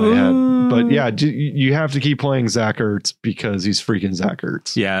top of my head. But yeah, you have to keep playing Zach Ertz because he's freaking Zach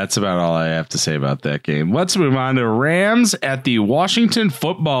Ertz. Yeah, that's about all I have to say about that game. Let's move on to Rams at the Washington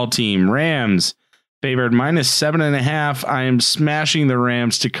Football Team. Rams favored -7.5. I am smashing the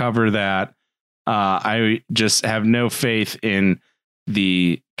Rams to cover that. I just have no faith in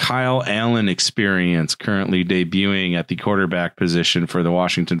the Kyle Allen experience currently debuting at the quarterback position for the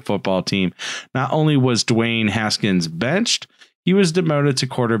Washington Football Team. Not only was Dwayne Haskins benched, he was demoted to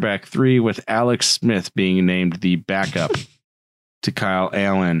quarterback 3 with Alex Smith being named the backup to Kyle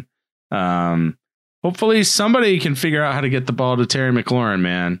Allen. Hopefully somebody can figure out how to get the ball to Terry McLaurin,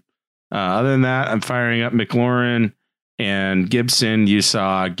 man. Other than that, I'm firing up McLaurin and Gibson. You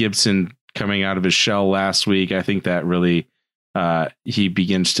saw Gibson coming out of his shell last week. I think that really he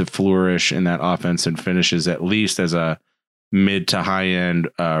begins to flourish in that offense and finishes at least as a mid to high end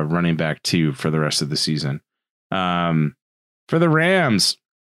running back 2 for the rest of the season. For the Rams,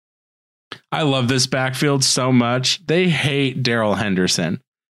 I love this backfield so much. They hate Darrell Henderson.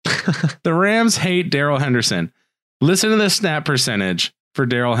 The Rams hate Darrell Henderson. Listen to the snap percentage for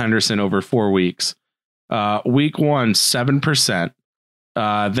Darrell Henderson over 4 weeks. Week 1, 7%.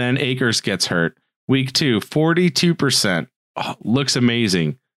 Then Akers gets hurt. Week 2, 42%. Oh, looks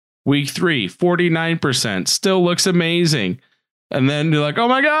amazing. Week 3, 49%. Still looks amazing. And then you're like, oh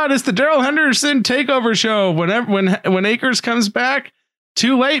my God, it's the Darrell Henderson takeover show. When Akers comes back,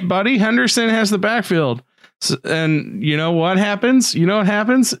 too late, buddy. Henderson has the backfield. So, and you know what happens?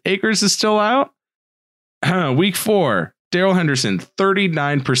 Akers is still out. Week 4, Darrell Henderson,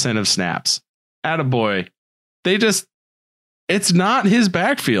 39% of snaps. Attaboy. It's not his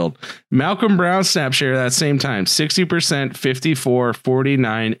backfield. Malcolm Brown snap share that same time, 60%, 54,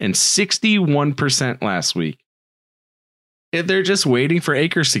 49, and 61% last week. They're just waiting for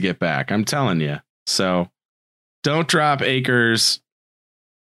Akers to get back. I'm telling you. So don't drop Akers.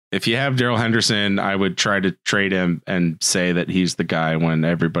 If you have Darrell Henderson, I would try to trade him and say that he's the guy when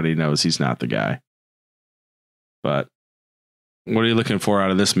everybody knows he's not the guy. But what are you looking for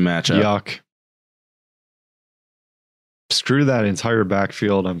out of this matchup? Yuck. Screw that entire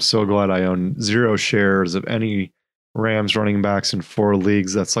backfield. I'm so glad I own 0 shares of any Rams running backs in 4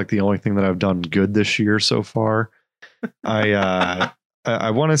 leagues. That's like the only thing that I've done good this year so far. I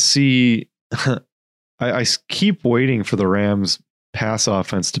want to see. I keep waiting for the Rams pass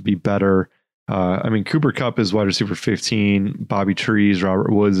offense to be better. Cooper Kupp is wide receiver 15. Bobby Trees,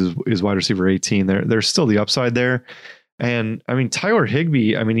 Robert Woods is wide receiver 18. There's still the upside there. And Tyler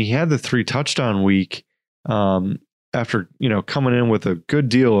Higbee, he had the 3 touchdown week after, coming in with a good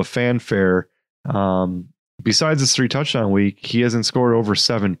deal of fanfare. Besides this 3 touchdown week, he hasn't scored over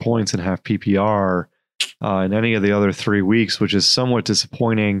 7 points in half PPR in any of the other 3 weeks, which is somewhat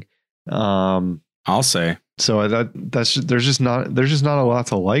disappointing. I'll say. So there's just not a lot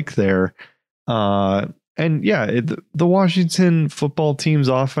to like there. And yeah, the Washington Football Team's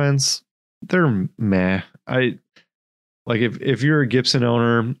offense, they're meh. If you're a Gibson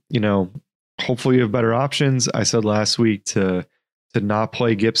owner, hopefully you have better options. I said last week to not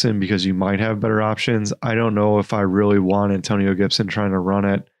play Gibson because you might have better options. I don't know if I really want Antonio Gibson trying to run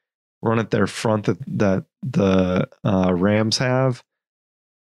it their front that the Rams have.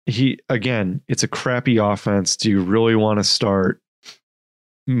 It's a crappy offense. Do you really want to start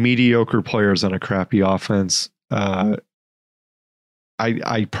mediocre players on a crappy offense? I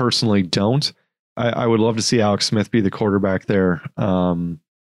personally don't. I would love to see Alex Smith be the quarterback there.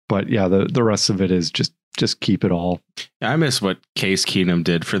 But yeah, the rest of it is just keep it all. I miss what Case Keenum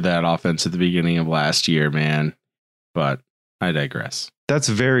did for that offense at the beginning of last year, man. But I digress. That's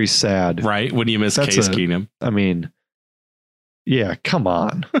very sad. Right? When you miss Case Keenum. Yeah, come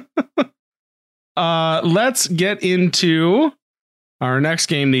on. Let's get into our next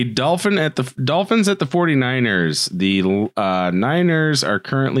game. The Dolphins at the 49ers. The Niners are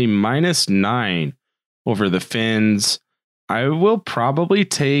currently -9 over the Fins. I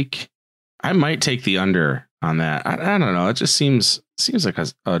might take the under on that. I don't know. It just seems like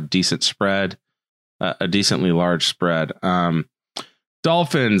a decent spread, a decently large spread.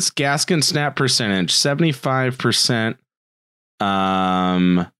 Dolphins, Gaskin snap percentage, 75%.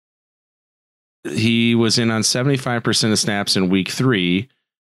 He was in on 75% of snaps in week 3.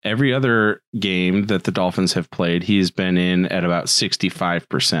 Every other game that the Dolphins have played, he's been in at about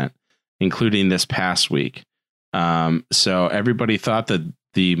 65%, including this past week. So everybody thought that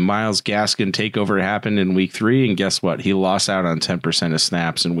the Myles Gaskin takeover happened in week 3. And guess what? He lost out on 10% of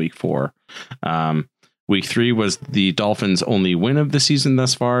snaps in week 4. Week 3 was the Dolphins' only win of the season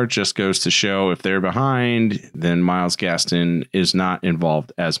thus far. Just goes to show if they're behind, then Myles Gaskin is not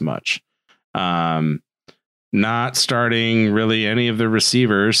involved as much. Not starting really any of the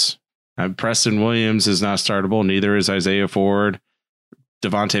receivers. Preston Williams is not startable. Neither is Isaiah Ford.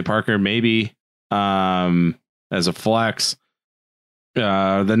 Devontae Parker, maybe as a flex.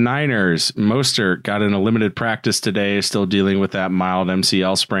 The Niners, Mostert got in a limited practice today, still dealing with that mild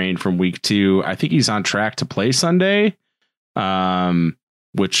MCL sprain from week 2. I think he's on track to play Sunday,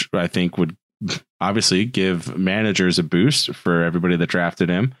 which I think would obviously give managers a boost for everybody that drafted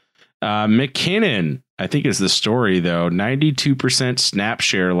him. McKinnon, I think, is the story, though. 92% snap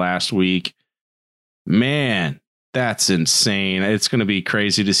share last week. Man, that's insane. It's going to be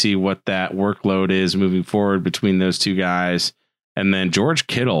crazy to see what that workload is moving forward between those two guys. And then George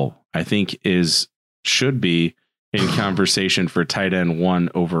Kittle, I think, should be in conversation for tight end 1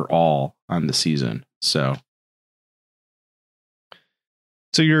 overall on the season. So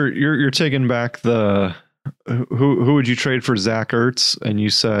you're taking back the who would you trade for Zach Ertz? And you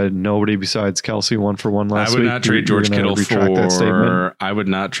said nobody besides Kelsey 1-for-1 last week. I would not trade George Kittle for. I would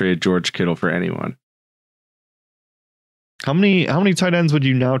not trade George Kittle for anyone. How many tight ends would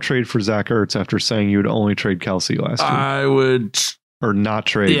you now trade for Zach Ertz after saying you would only trade Kelsey last week? I would, or not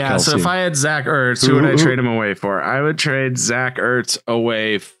trade. Yeah. Kelsey. So if I had Zach Ertz, who would I trade him away for? I would trade Zach Ertz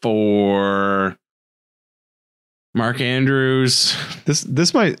away for Mark Andrews.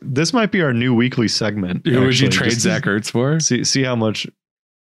 This might be our new weekly segment. Who would you trade Zach Ertz for? See how much.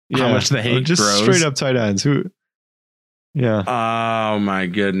 How much the hate just grows. Straight up tight ends. Who? Yeah. Oh my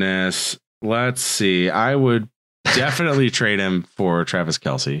goodness. Let's see. I would definitely trade him for Travis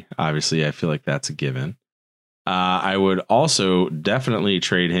Kelce. Obviously, I feel like that's a given. I would also definitely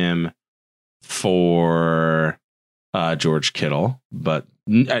trade him for George Kittle, but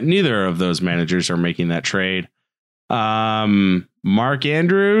neither of those managers are making that trade. Mark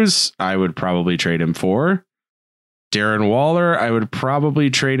Andrews, I would probably trade him for. Darren Waller, I would probably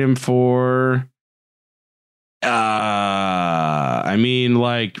trade him for.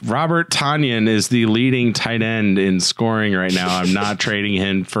 Robert Tonyan is the leading tight end in scoring right now. I'm not trading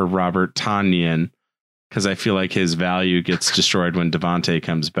him for Robert Tonyan because I feel like his value gets destroyed when Devontae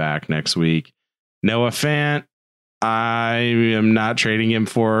comes back next week. Noah Fant, I am not trading him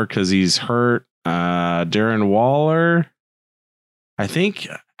for because he's hurt. Darren Waller, I think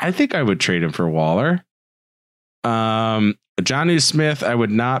I would trade him for Waller. Jonnu Smith, I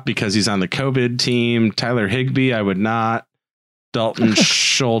would not because he's on the COVID team. Tyler Higbee, I would not. Dalton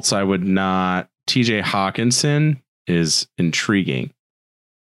Schultz, I would not. TJ Hawkinson is intriguing.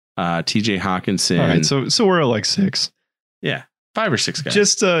 TJ Hawkinson. All right, so we're at like 6. Yeah, 5 or 6 guys.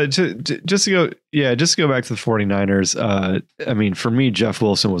 Just to go back to the 49ers. I mean, for me, Jeff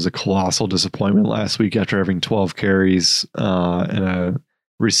Wilson was a colossal disappointment last week after having 12 carries and a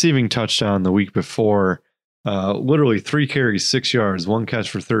receiving touchdown the week before. Literally 3 carries, 6 yards, 1 catch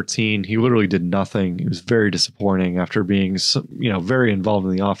for 13. He literally did nothing. It was very disappointing after being, very involved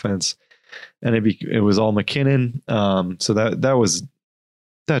in the offense. And it was all McKinnon. So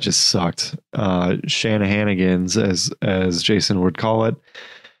that just sucked. Shanahanigans, as Jason would call it.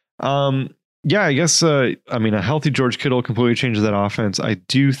 Yeah, I guess. A healthy George Kittle completely changes that offense. I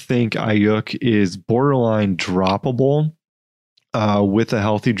do think Ayuk is borderline droppable with a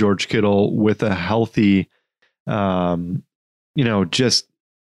healthy George Kittle, with a healthy. Just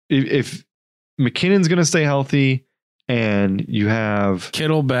if McKinnon's going to stay healthy and you have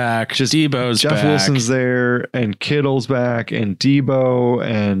Kittle back, just Debo's Jeff back. Wilson's there and Kittle's back and Debo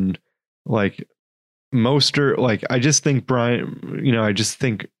and Mostert, I just think I just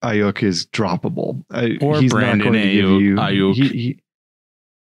think Ayuk is droppable. He's Brandon not going to give you Ayuk.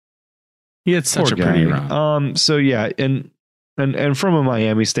 He had such a pretty run. So yeah, and from a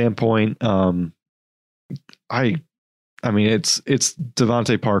Miami standpoint, it's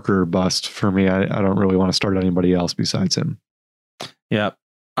Devontae Parker bust for me. I don't really want to start anybody else besides him. Yep.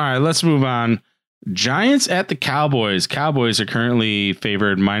 All right, let's move on. Giants at the Cowboys. Cowboys are currently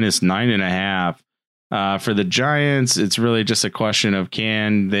favored -9.5. For the Giants, it's really just a question of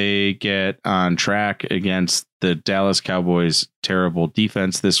can they get on track against the Dallas Cowboys' terrible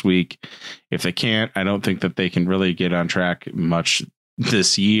defense this week. If they can't, I don't think that they can really get on track much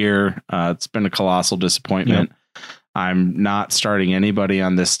this year. It's been a colossal disappointment. Yep. I'm not starting anybody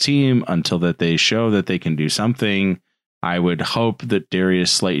on this team until that they show that they can do something. I would hope that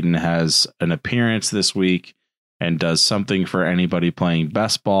Darius Slayton has an appearance this week and does something for anybody playing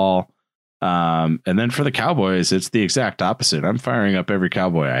best ball. And then for the Cowboys, it's the exact opposite. I'm firing up every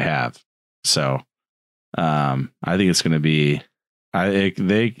Cowboy I have. So I think it's going to be,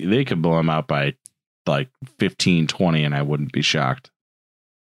 they could blow them out by like 15-20 and I wouldn't be shocked.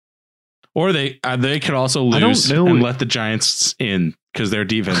 Or they could also lose and let the Giants in because their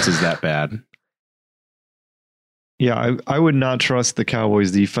defense is that bad. Yeah, I would not trust the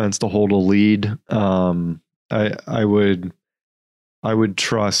Cowboys defense to hold a lead. I would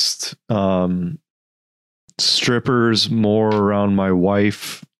trust strippers more around my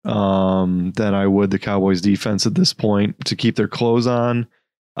wife than I would the Cowboys defense at this point to keep their clothes on.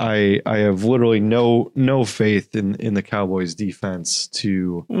 I have literally no faith in the Cowboys defense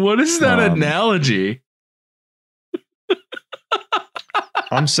to. What is that analogy?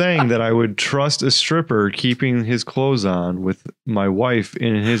 I'm saying that I would trust a stripper keeping his clothes on with my wife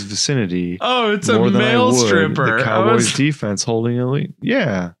in his vicinity. Oh, it's a male stripper. The Cowboys defense holding a lead.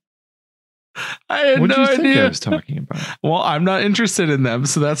 Yeah. I had no idea. I was talking about. Well, I'm not interested in them,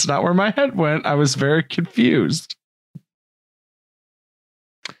 so that's not where my head went. I was very confused.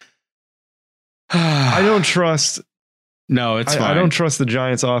 I don't trust. No, it's fine. I don't trust the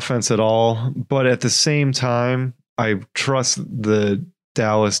Giants offense at all, but at the same time, I trust the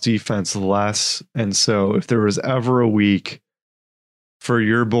Dallas defense less. And so if there was ever a week for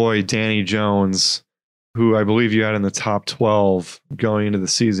your boy Danny Jones, who I believe you had in the top 12 going into the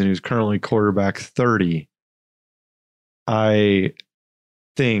season, who's currently quarterback 30, I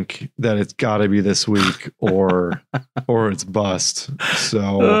think that it's got to be this week or it's bust.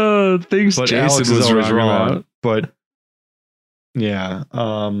 So things but Jason Alex was is always wrong about. But yeah,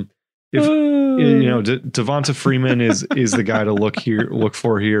 if Devonta Freeman is the guy to look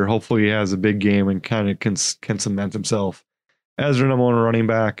for here. Hopefully he has a big game and kind of can cement himself as their number one running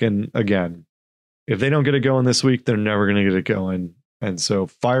back. And again, if they don't get it going this week, they're never going to get it going. And so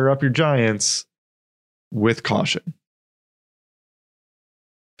fire up your Giants with caution.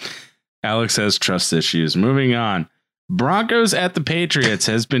 Alex has trust issues. Moving on. Broncos at the Patriots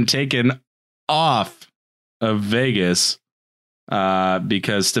has been taken off of Vegas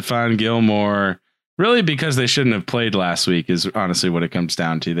because Stephon Gilmore, really because they shouldn't have played last week is honestly what it comes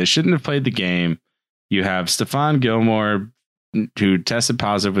down to. They shouldn't have played the game. You have Stephon Gilmore, who tested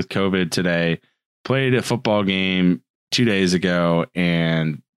positive with COVID today, played a football game 2 days ago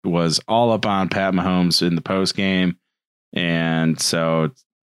and was all up on Pat Mahomes in the post game. And so it's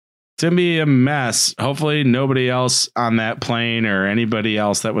going to be a mess. Hopefully nobody else on that plane or anybody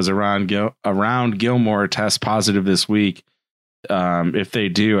else that was around Gilmore tests positive this week. If they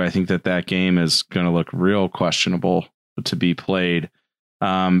do, I think that game is going to look real questionable to be played.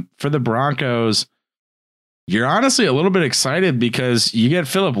 For the Broncos, you're honestly a little bit excited because you get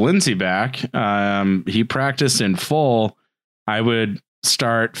Phillip Lindsay back. He practiced in full. I would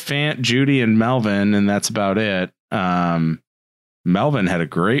start Fant, Judy, and Melvin, and that's about it. Melvin had a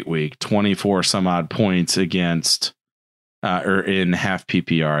great week, 24 some odd points against, or in half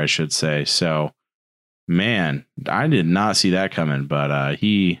PPR, I should say. So, man, I did not see that coming, but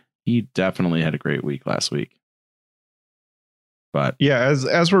he definitely had a great week last week. But yeah,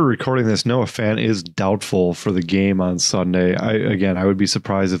 as we're recording this, Noah Fant is doubtful for the game on Sunday. I would be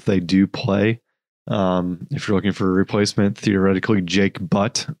surprised if they do play. If you're looking for a replacement, theoretically, Jake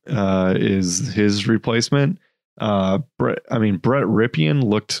Butt is his replacement. Brett Ripien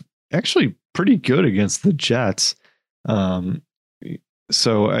looked actually pretty good against the Jets. So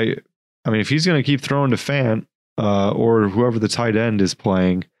if he's going to keep throwing to Fant, or whoever the tight end is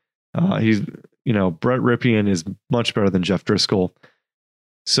playing, Brett Ripien is much better than Jeff Driscoll.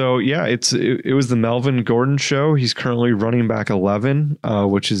 So yeah, it was the Melvin Gordon show. He's currently running back 11,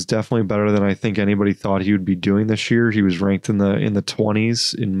 which is definitely better than I think anybody thought he would be doing this year. He was ranked in the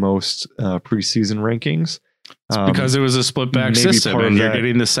 20s in most preseason rankings. It's because it was a split back system and you're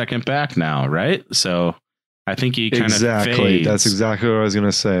getting the second back now, right? So I think he kind of fades. That's exactly what I was going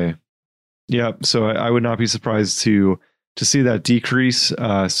to say. Yep. So I would not be surprised to see that decrease.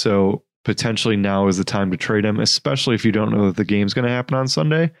 So potentially now is the time to trade him, especially if you don't know that the game's going to happen on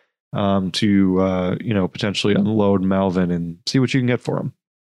Sunday, to potentially unload Melvin and see what you can get for him.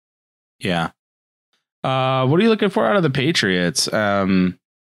 Yeah. What are you looking for out of the Patriots?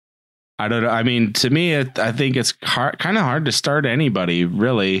 I don't know. I mean, to me, I think it's kind of hard to start anybody,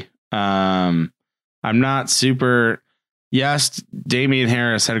 really. I'm not super. Yes, Damian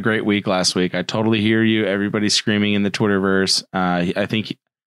Harris had a great week last week. I totally hear you. Everybody's screaming in the Twitterverse.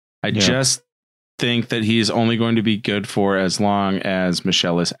 I just think that he's only going to be good for as long as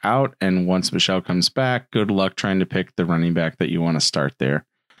Michelle is out. And once Michelle comes back, good luck trying to pick the running back that you want to start there.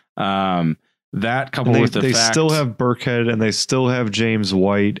 That coupled with the fact they still have Burkhead and they still have James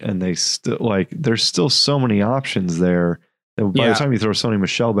White, and they still there's still so many options there. And by the time you throw Sony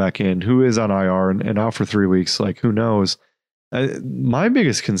Michel back in, who is on IR and out for 3 weeks, who knows? My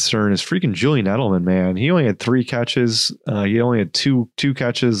biggest concern is freaking Julian Edelman, man. He only had 3 catches. He only had two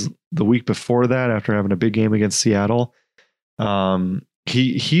catches the week before that after having a big game against Seattle.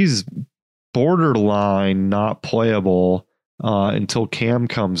 He's borderline not playable until Cam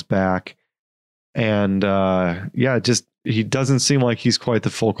comes back. And he doesn't seem like he's quite the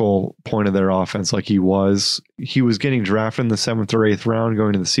focal point of their offense like he was. He was getting drafted in the 7th or 8th round going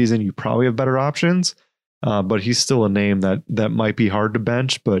into the season. You probably have better options, but he's still a name that might be hard to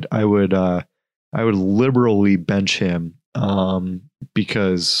bench. But I would liberally bench him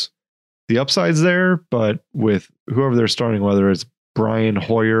because the upside's there. But with whoever they're starting, whether it's Brian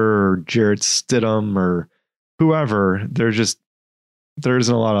Hoyer or Jarrett Stidham or whoever, there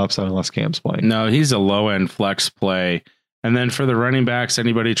isn't a lot of upside unless Cam's playing. No, he's a low end flex play. And then for the running backs,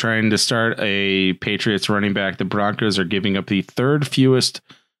 anybody trying to start a Patriots running back, the Broncos are giving up the 3rd fewest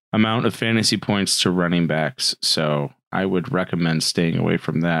amount of fantasy points to running backs. So I would recommend staying away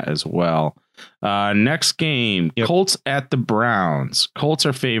from that as well. Next game, Colts at the Browns. Colts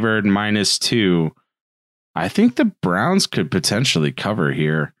are favored -2. I think the Browns could potentially cover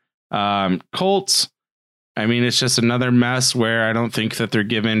here. Colts, I mean, it's just another mess where I don't think that they're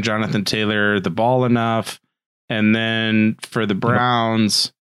giving Jonathan Taylor the ball enough. And then for the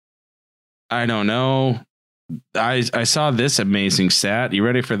Browns, I don't know. I saw this amazing stat. You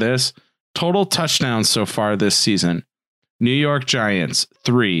ready for this? Total touchdowns so far this season. New York Giants,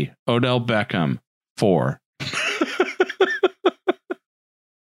 3. Odell Beckham, 4.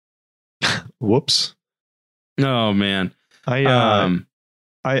 Whoops. Oh, man.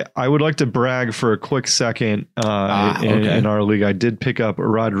 I would like to brag for a quick second in our league. I did pick up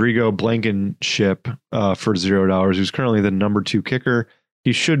Rodrigo Blankenship for $0, who's currently the number 2 kicker.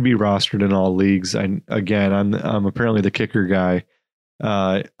 He should be rostered in all leagues. I'm apparently the kicker guy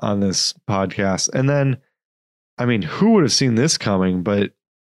on this podcast. And then, I mean, who would have seen this coming? But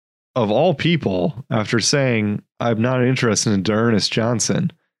of all people, after saying I'm not interested in D'Ernest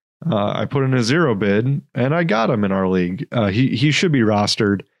Johnson, I put in a 0 bid and I got him in our league. He should be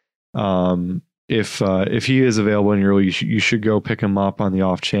rostered. If he is available in your league, you should go pick him up on the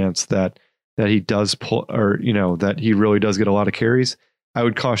off chance that he does pull, or that he really does get a lot of carries. I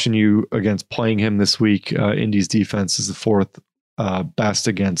would caution you against playing him this week. Indy's defense is the 4th best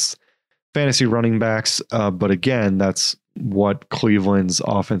against fantasy running backs. But again, that's what Cleveland's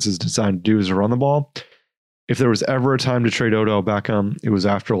offense is designed to do, is to run the ball. If there was ever a time to trade Odell Beckham, it was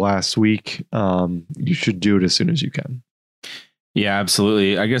after last week. You should do it as soon as you can. Yeah,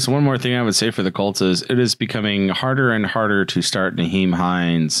 absolutely. I guess one more thing I would say for the Colts is it is becoming harder and harder to start Nyheim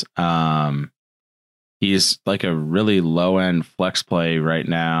Hines. He's like a really low end flex play right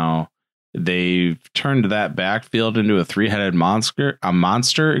now. They've turned that backfield into a 3-headed monster,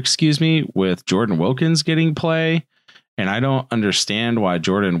 with Jordan Wilkins getting play. And I don't understand why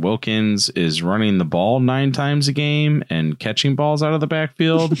Jordan Wilkins is running the ball 9 times a game and catching balls out of the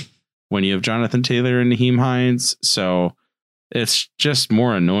backfield when you have Jonathan Taylor and Nyheim Hines. So it's just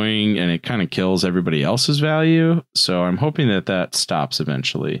more annoying and it kind of kills everybody else's value. So I'm hoping that stops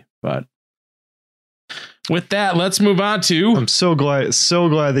eventually. But with that, let's move on to... I'm so glad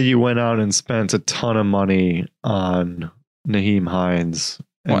that you went out and spent a ton of money on Nyheim Hines.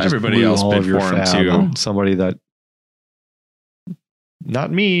 Well, everybody else bid for him too. Somebody that...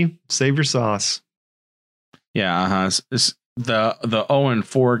 Not me. Save your sauce. Yeah, the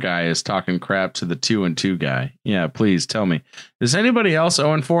 0-4 guy is talking crap to the 2-2 guy. Yeah, please tell me. Is anybody else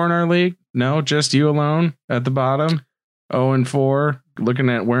 0-4 in our league? No, just you alone at the bottom. 0-4, looking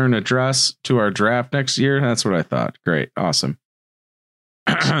at wearing a dress to our draft next year. That's what I thought. Great, awesome.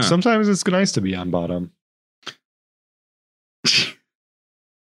 Sometimes it's nice to be on bottom.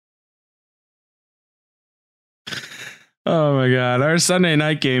 Oh my God. Our Sunday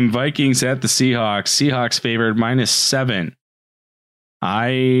night game, Vikings at the Seahawks. Seahawks favored -7.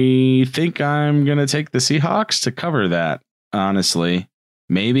 I think I'm going to take the Seahawks to cover that, honestly.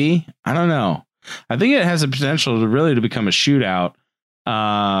 Maybe. I don't know. I think it has the potential to become a shootout.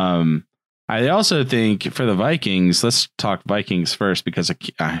 I I also think for the Vikings, let's talk Vikings first because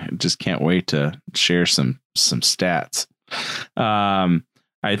I just can't wait to share some stats.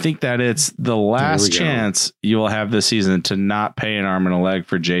 I think that it's the last chance you will have this season to not pay an arm and a leg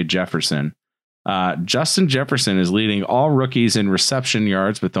for Jay Jefferson. Justin Jefferson is leading all rookies in reception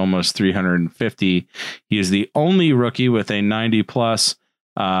yards with almost 350. He is the only rookie with a 90 plus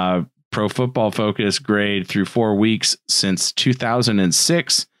Pro Football Focus grade through 4 weeks since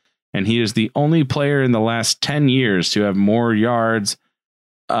 2006. And he is the only player in the last 10 years to have more yards.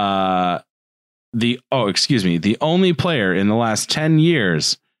 The only player in the last 10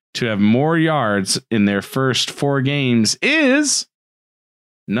 years to have more yards in their first 4 games is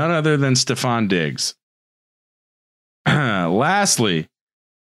none other than Stephon Diggs. Lastly,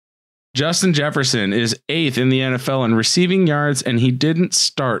 Justin Jefferson is 8th in the NFL in receiving yards, and he didn't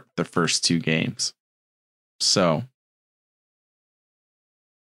start the first 2 games. So,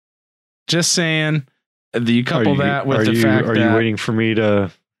 just saying, you couple that with the fact that... Are you waiting for me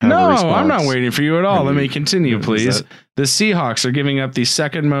to... No, I'm not waiting for you at all. Let me continue, please. The Seahawks are giving up the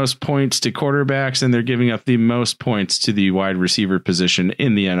second most points to quarterbacks, and they're giving up the most points to the wide receiver position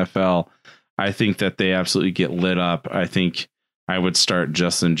in the NFL. I think that they absolutely get lit up. I think I would start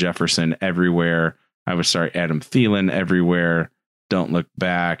Justin Jefferson everywhere. I would start Adam Thielen everywhere. Don't look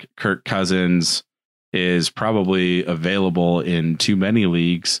back. Kirk Cousins is probably available in too many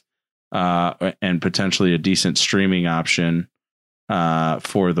leagues and potentially a decent streaming option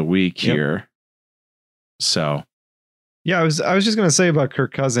for the week here. So, yeah, I was just going to say about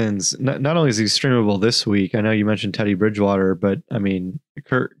Kirk Cousins. Not only is he streamable this week, I know you mentioned Teddy Bridgewater, but I mean,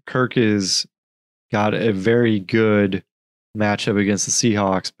 Kirk is got a very good matchup against the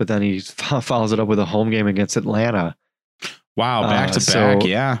Seahawks, but then he follows it up with a home game against Atlanta. Wow, back to back,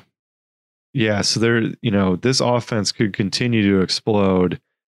 yeah. Yeah, so this offense could continue to explode.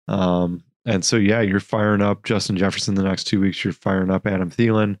 And so, yeah, you're firing up Justin Jefferson the next 2 weeks. You're firing up Adam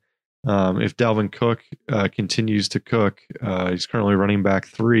Thielen. If Dalvin Cook continues to cook, he's currently running back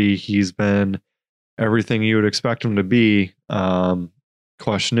 3. He's been everything you would expect him to be.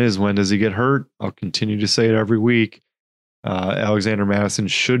 Question is, when does he get hurt? I'll continue to say it every week. Alexander Mattison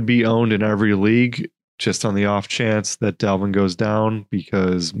should be owned in every league, just on the off chance that Dalvin goes down,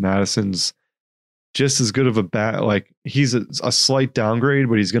 because Madison's just as good of a bat. Like, he's a slight downgrade,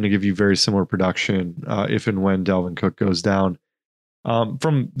 but he's going to give you very similar production if and when Dalvin Cook goes down.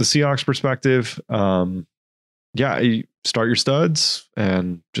 From the Seahawks perspective, you start your studs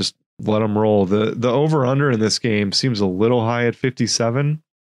and just let them roll. The over under in this game seems a little high at 57,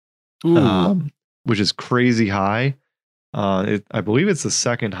 which is crazy high. I believe it's the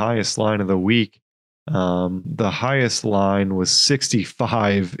second highest line of the week. The highest line was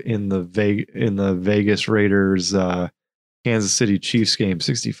 65 in the Vegas Raiders Kansas City Chiefs game.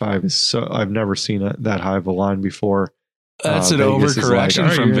 65 is so, I've never seen that high of a line before. That's an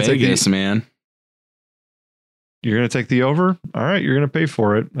overcorrection from Vegas, man. You're going to take the over? All right, you're going to pay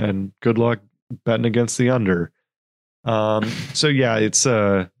for it, and good luck betting against the under. So yeah, it's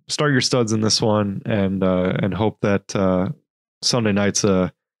start your studs in this one, and hope that Sunday night's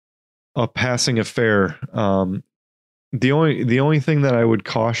a passing affair. The only thing that I would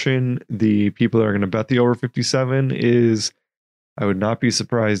caution the people that are going to bet the over 57 is I would not be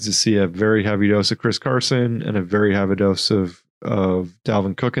surprised to see a very heavy dose of Chris Carson and a very heavy dose of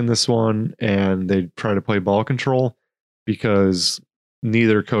Dalvin Cook in this one, and they try to play ball control because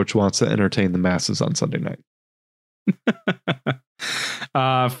neither coach wants to entertain the masses on Sunday night.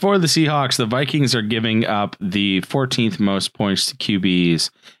 For the Seahawks, the Vikings are giving up the 14th most points to QBs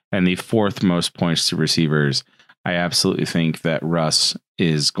and the 4th most points to receivers. I absolutely think that Russ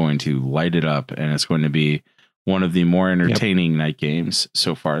is going to light it up, and it's going to be one of the more entertaining night games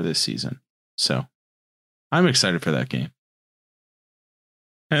so far this season. So I'm excited for that game.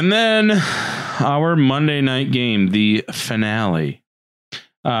 And then our Monday night game, the finale.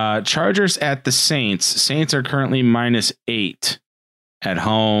 Chargers at the Saints. Saints are currently -8 at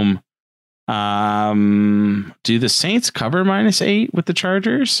home. Do the Saints cover -8 with the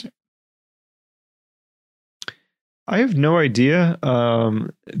Chargers? I have no idea.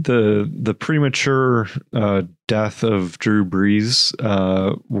 The premature death of Drew Brees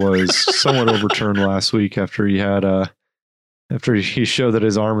was somewhat overturned last week after he showed that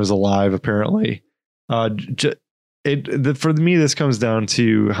his arm is alive, apparently. For me, this comes down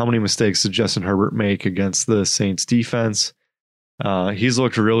to how many mistakes did Justin Herbert make against the Saints defense. He's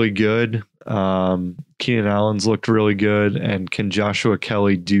looked really good. Keenan Allen's looked really good. And can Joshua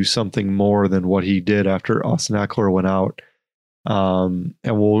Kelly do something more than what he did after Austin Eckler went out? And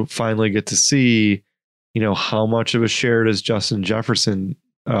we'll finally get to see, how much of a share does Justin Jefferson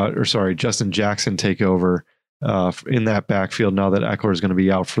Justin Jackson take over in that backfield now that Eckler is going to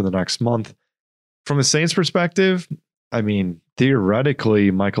be out for the next month. From a Saints perspective, I mean,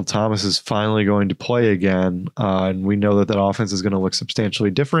 theoretically, Michael Thomas is finally going to play again, and we know that that offense is going to look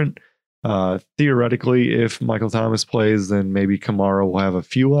substantially different. Theoretically, if Michael Thomas plays, then maybe Kamara will have a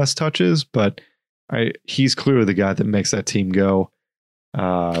few less touches, but he's clearly the guy that makes that team go.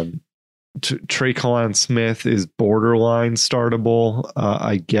 Tre'Quan Smith is borderline startable,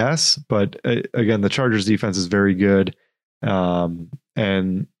 I guess, but again, the Chargers defense is very good.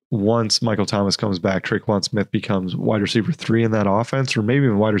 And once Michael Thomas comes back, Tre'Quan Smith becomes wide receiver 3 in that offense, or maybe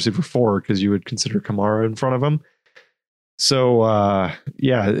even wide receiver 4, because you would consider Kamara in front of him. So,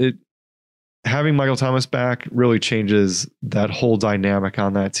 having Michael Thomas back really changes that whole dynamic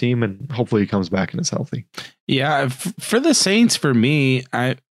on that team, and hopefully he comes back and is healthy. Yeah, for the Saints, for me,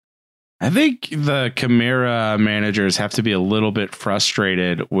 I think the Kamara managers have to be a little bit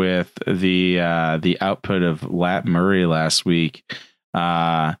frustrated with the output of Lat Murray last week.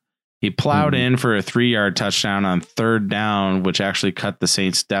 He plowed in for a 3-yard touchdown on 3rd down, which actually cut the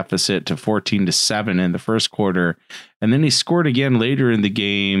Saints deficit to 14-7 in the first quarter. And then he scored again later in the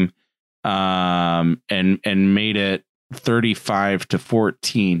game, and made it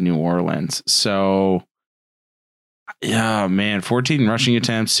 35-14 New Orleans. So yeah, man, 14 rushing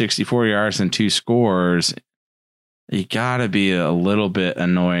attempts, 64 yards and 2 scores. You gotta be a little bit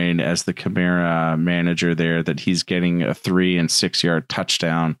annoyed as the Kamara manager there that he's getting a 3- and 6-yard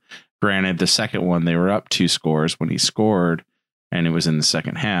touchdown. Granted, the second one, they were up 2 scores when he scored, and it was in the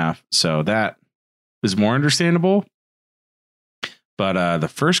second half. So that is more understandable. But the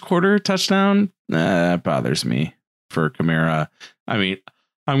first quarter touchdown, that bothers me for Kamara. I mean,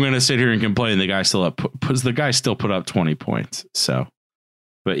 I'm going to sit here and complain the guy still put up 20 points. So,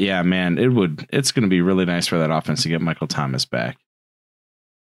 but yeah, man, it's going to be really nice for that offense to get Michael Thomas back.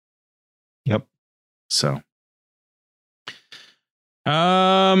 Yep. So,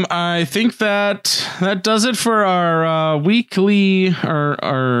 I think that does it for our weekly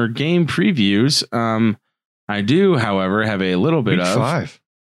our game previews. I do, however, have a little bit week of 5.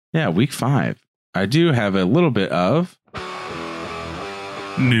 Yeah, week 5. I do have a little bit of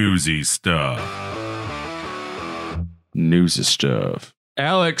newsy stuff.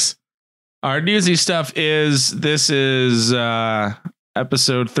 Alex, our newsy stuff is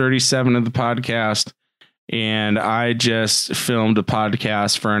episode 37 of the podcast, and I just filmed a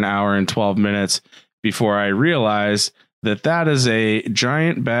podcast for an hour and 12 minutes before I realized that is a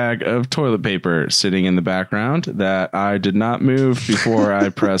giant bag of toilet paper sitting in the background that I did not move before I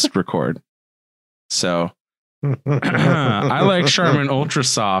pressed record. So I like Charmin Ultra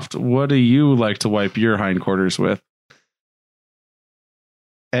Soft. What do you like to wipe your hindquarters with?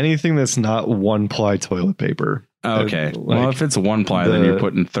 Anything that's not 1-ply toilet paper. Okay. Well, if it's 1-ply, then you're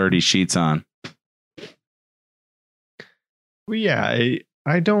putting 30 sheets on. Well, yeah,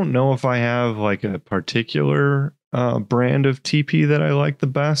 I don't know if I have like a particular brand of TP that I like the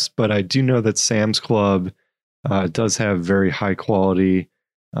best, but I do know that Sam's Club does have very high quality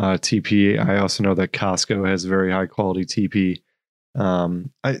TP. I also know that Costco has very high quality TP.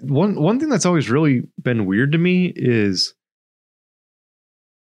 One thing that's always really been weird to me is,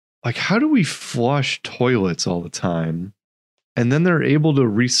 like, how do we flush toilets all the time and then they're able to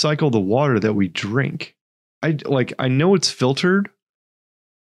recycle the water that we drink? I know it's filtered,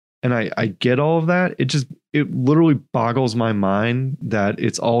 and I get all of that. It literally boggles my mind that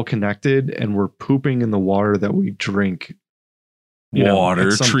it's all connected and we're pooping in the water that we drink.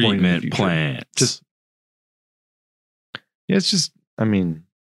 Water treatment plants. It's just, I mean,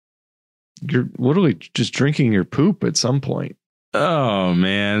 you're literally just drinking your poop at some point. Oh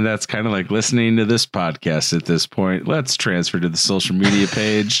man, that's kind of like listening to this podcast at this point. Let's transfer to the social media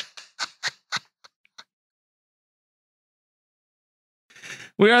page.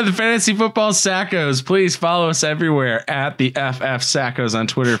 We are the Fantasy Football Sackos. Please follow us everywhere at the FF Sackos on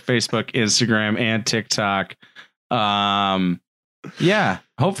Twitter, Facebook, Instagram, and TikTok. Yeah,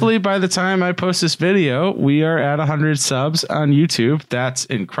 hopefully by the time I post this video, we are at 100 subs on YouTube. That's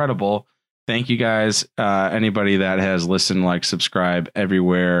incredible. Thank you guys. Anybody that has listened, like, subscribe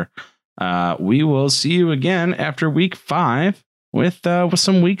everywhere. We will see you again after week 5 with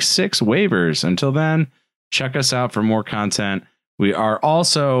some week 6 waivers. Until then, check us out for more content. We are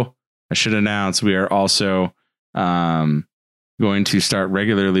also, I should announce, we are also going to start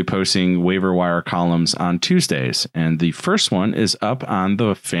regularly posting waiver wire columns on Tuesdays. And the first one is up on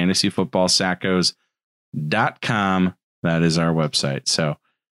the fantasyfootballsackos.com. That is our website. So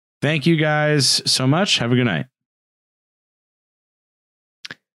thank you guys so much. Have a good night.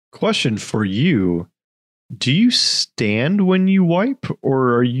 Question for you. Do you stand when you wipe,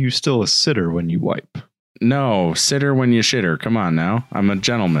 or are you still a sitter when you wipe? No, sitter when you shitter. Come on now. I'm a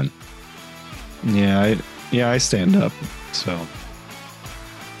gentleman. Yeah, I stand up. So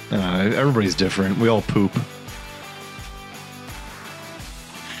everybody's different. We all poop.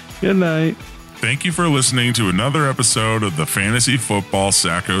 Good night. Thank you for listening to another episode of the Fantasy Football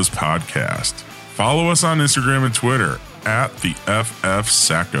Sackos podcast. Follow us on Instagram and Twitter @the FF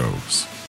Sackos.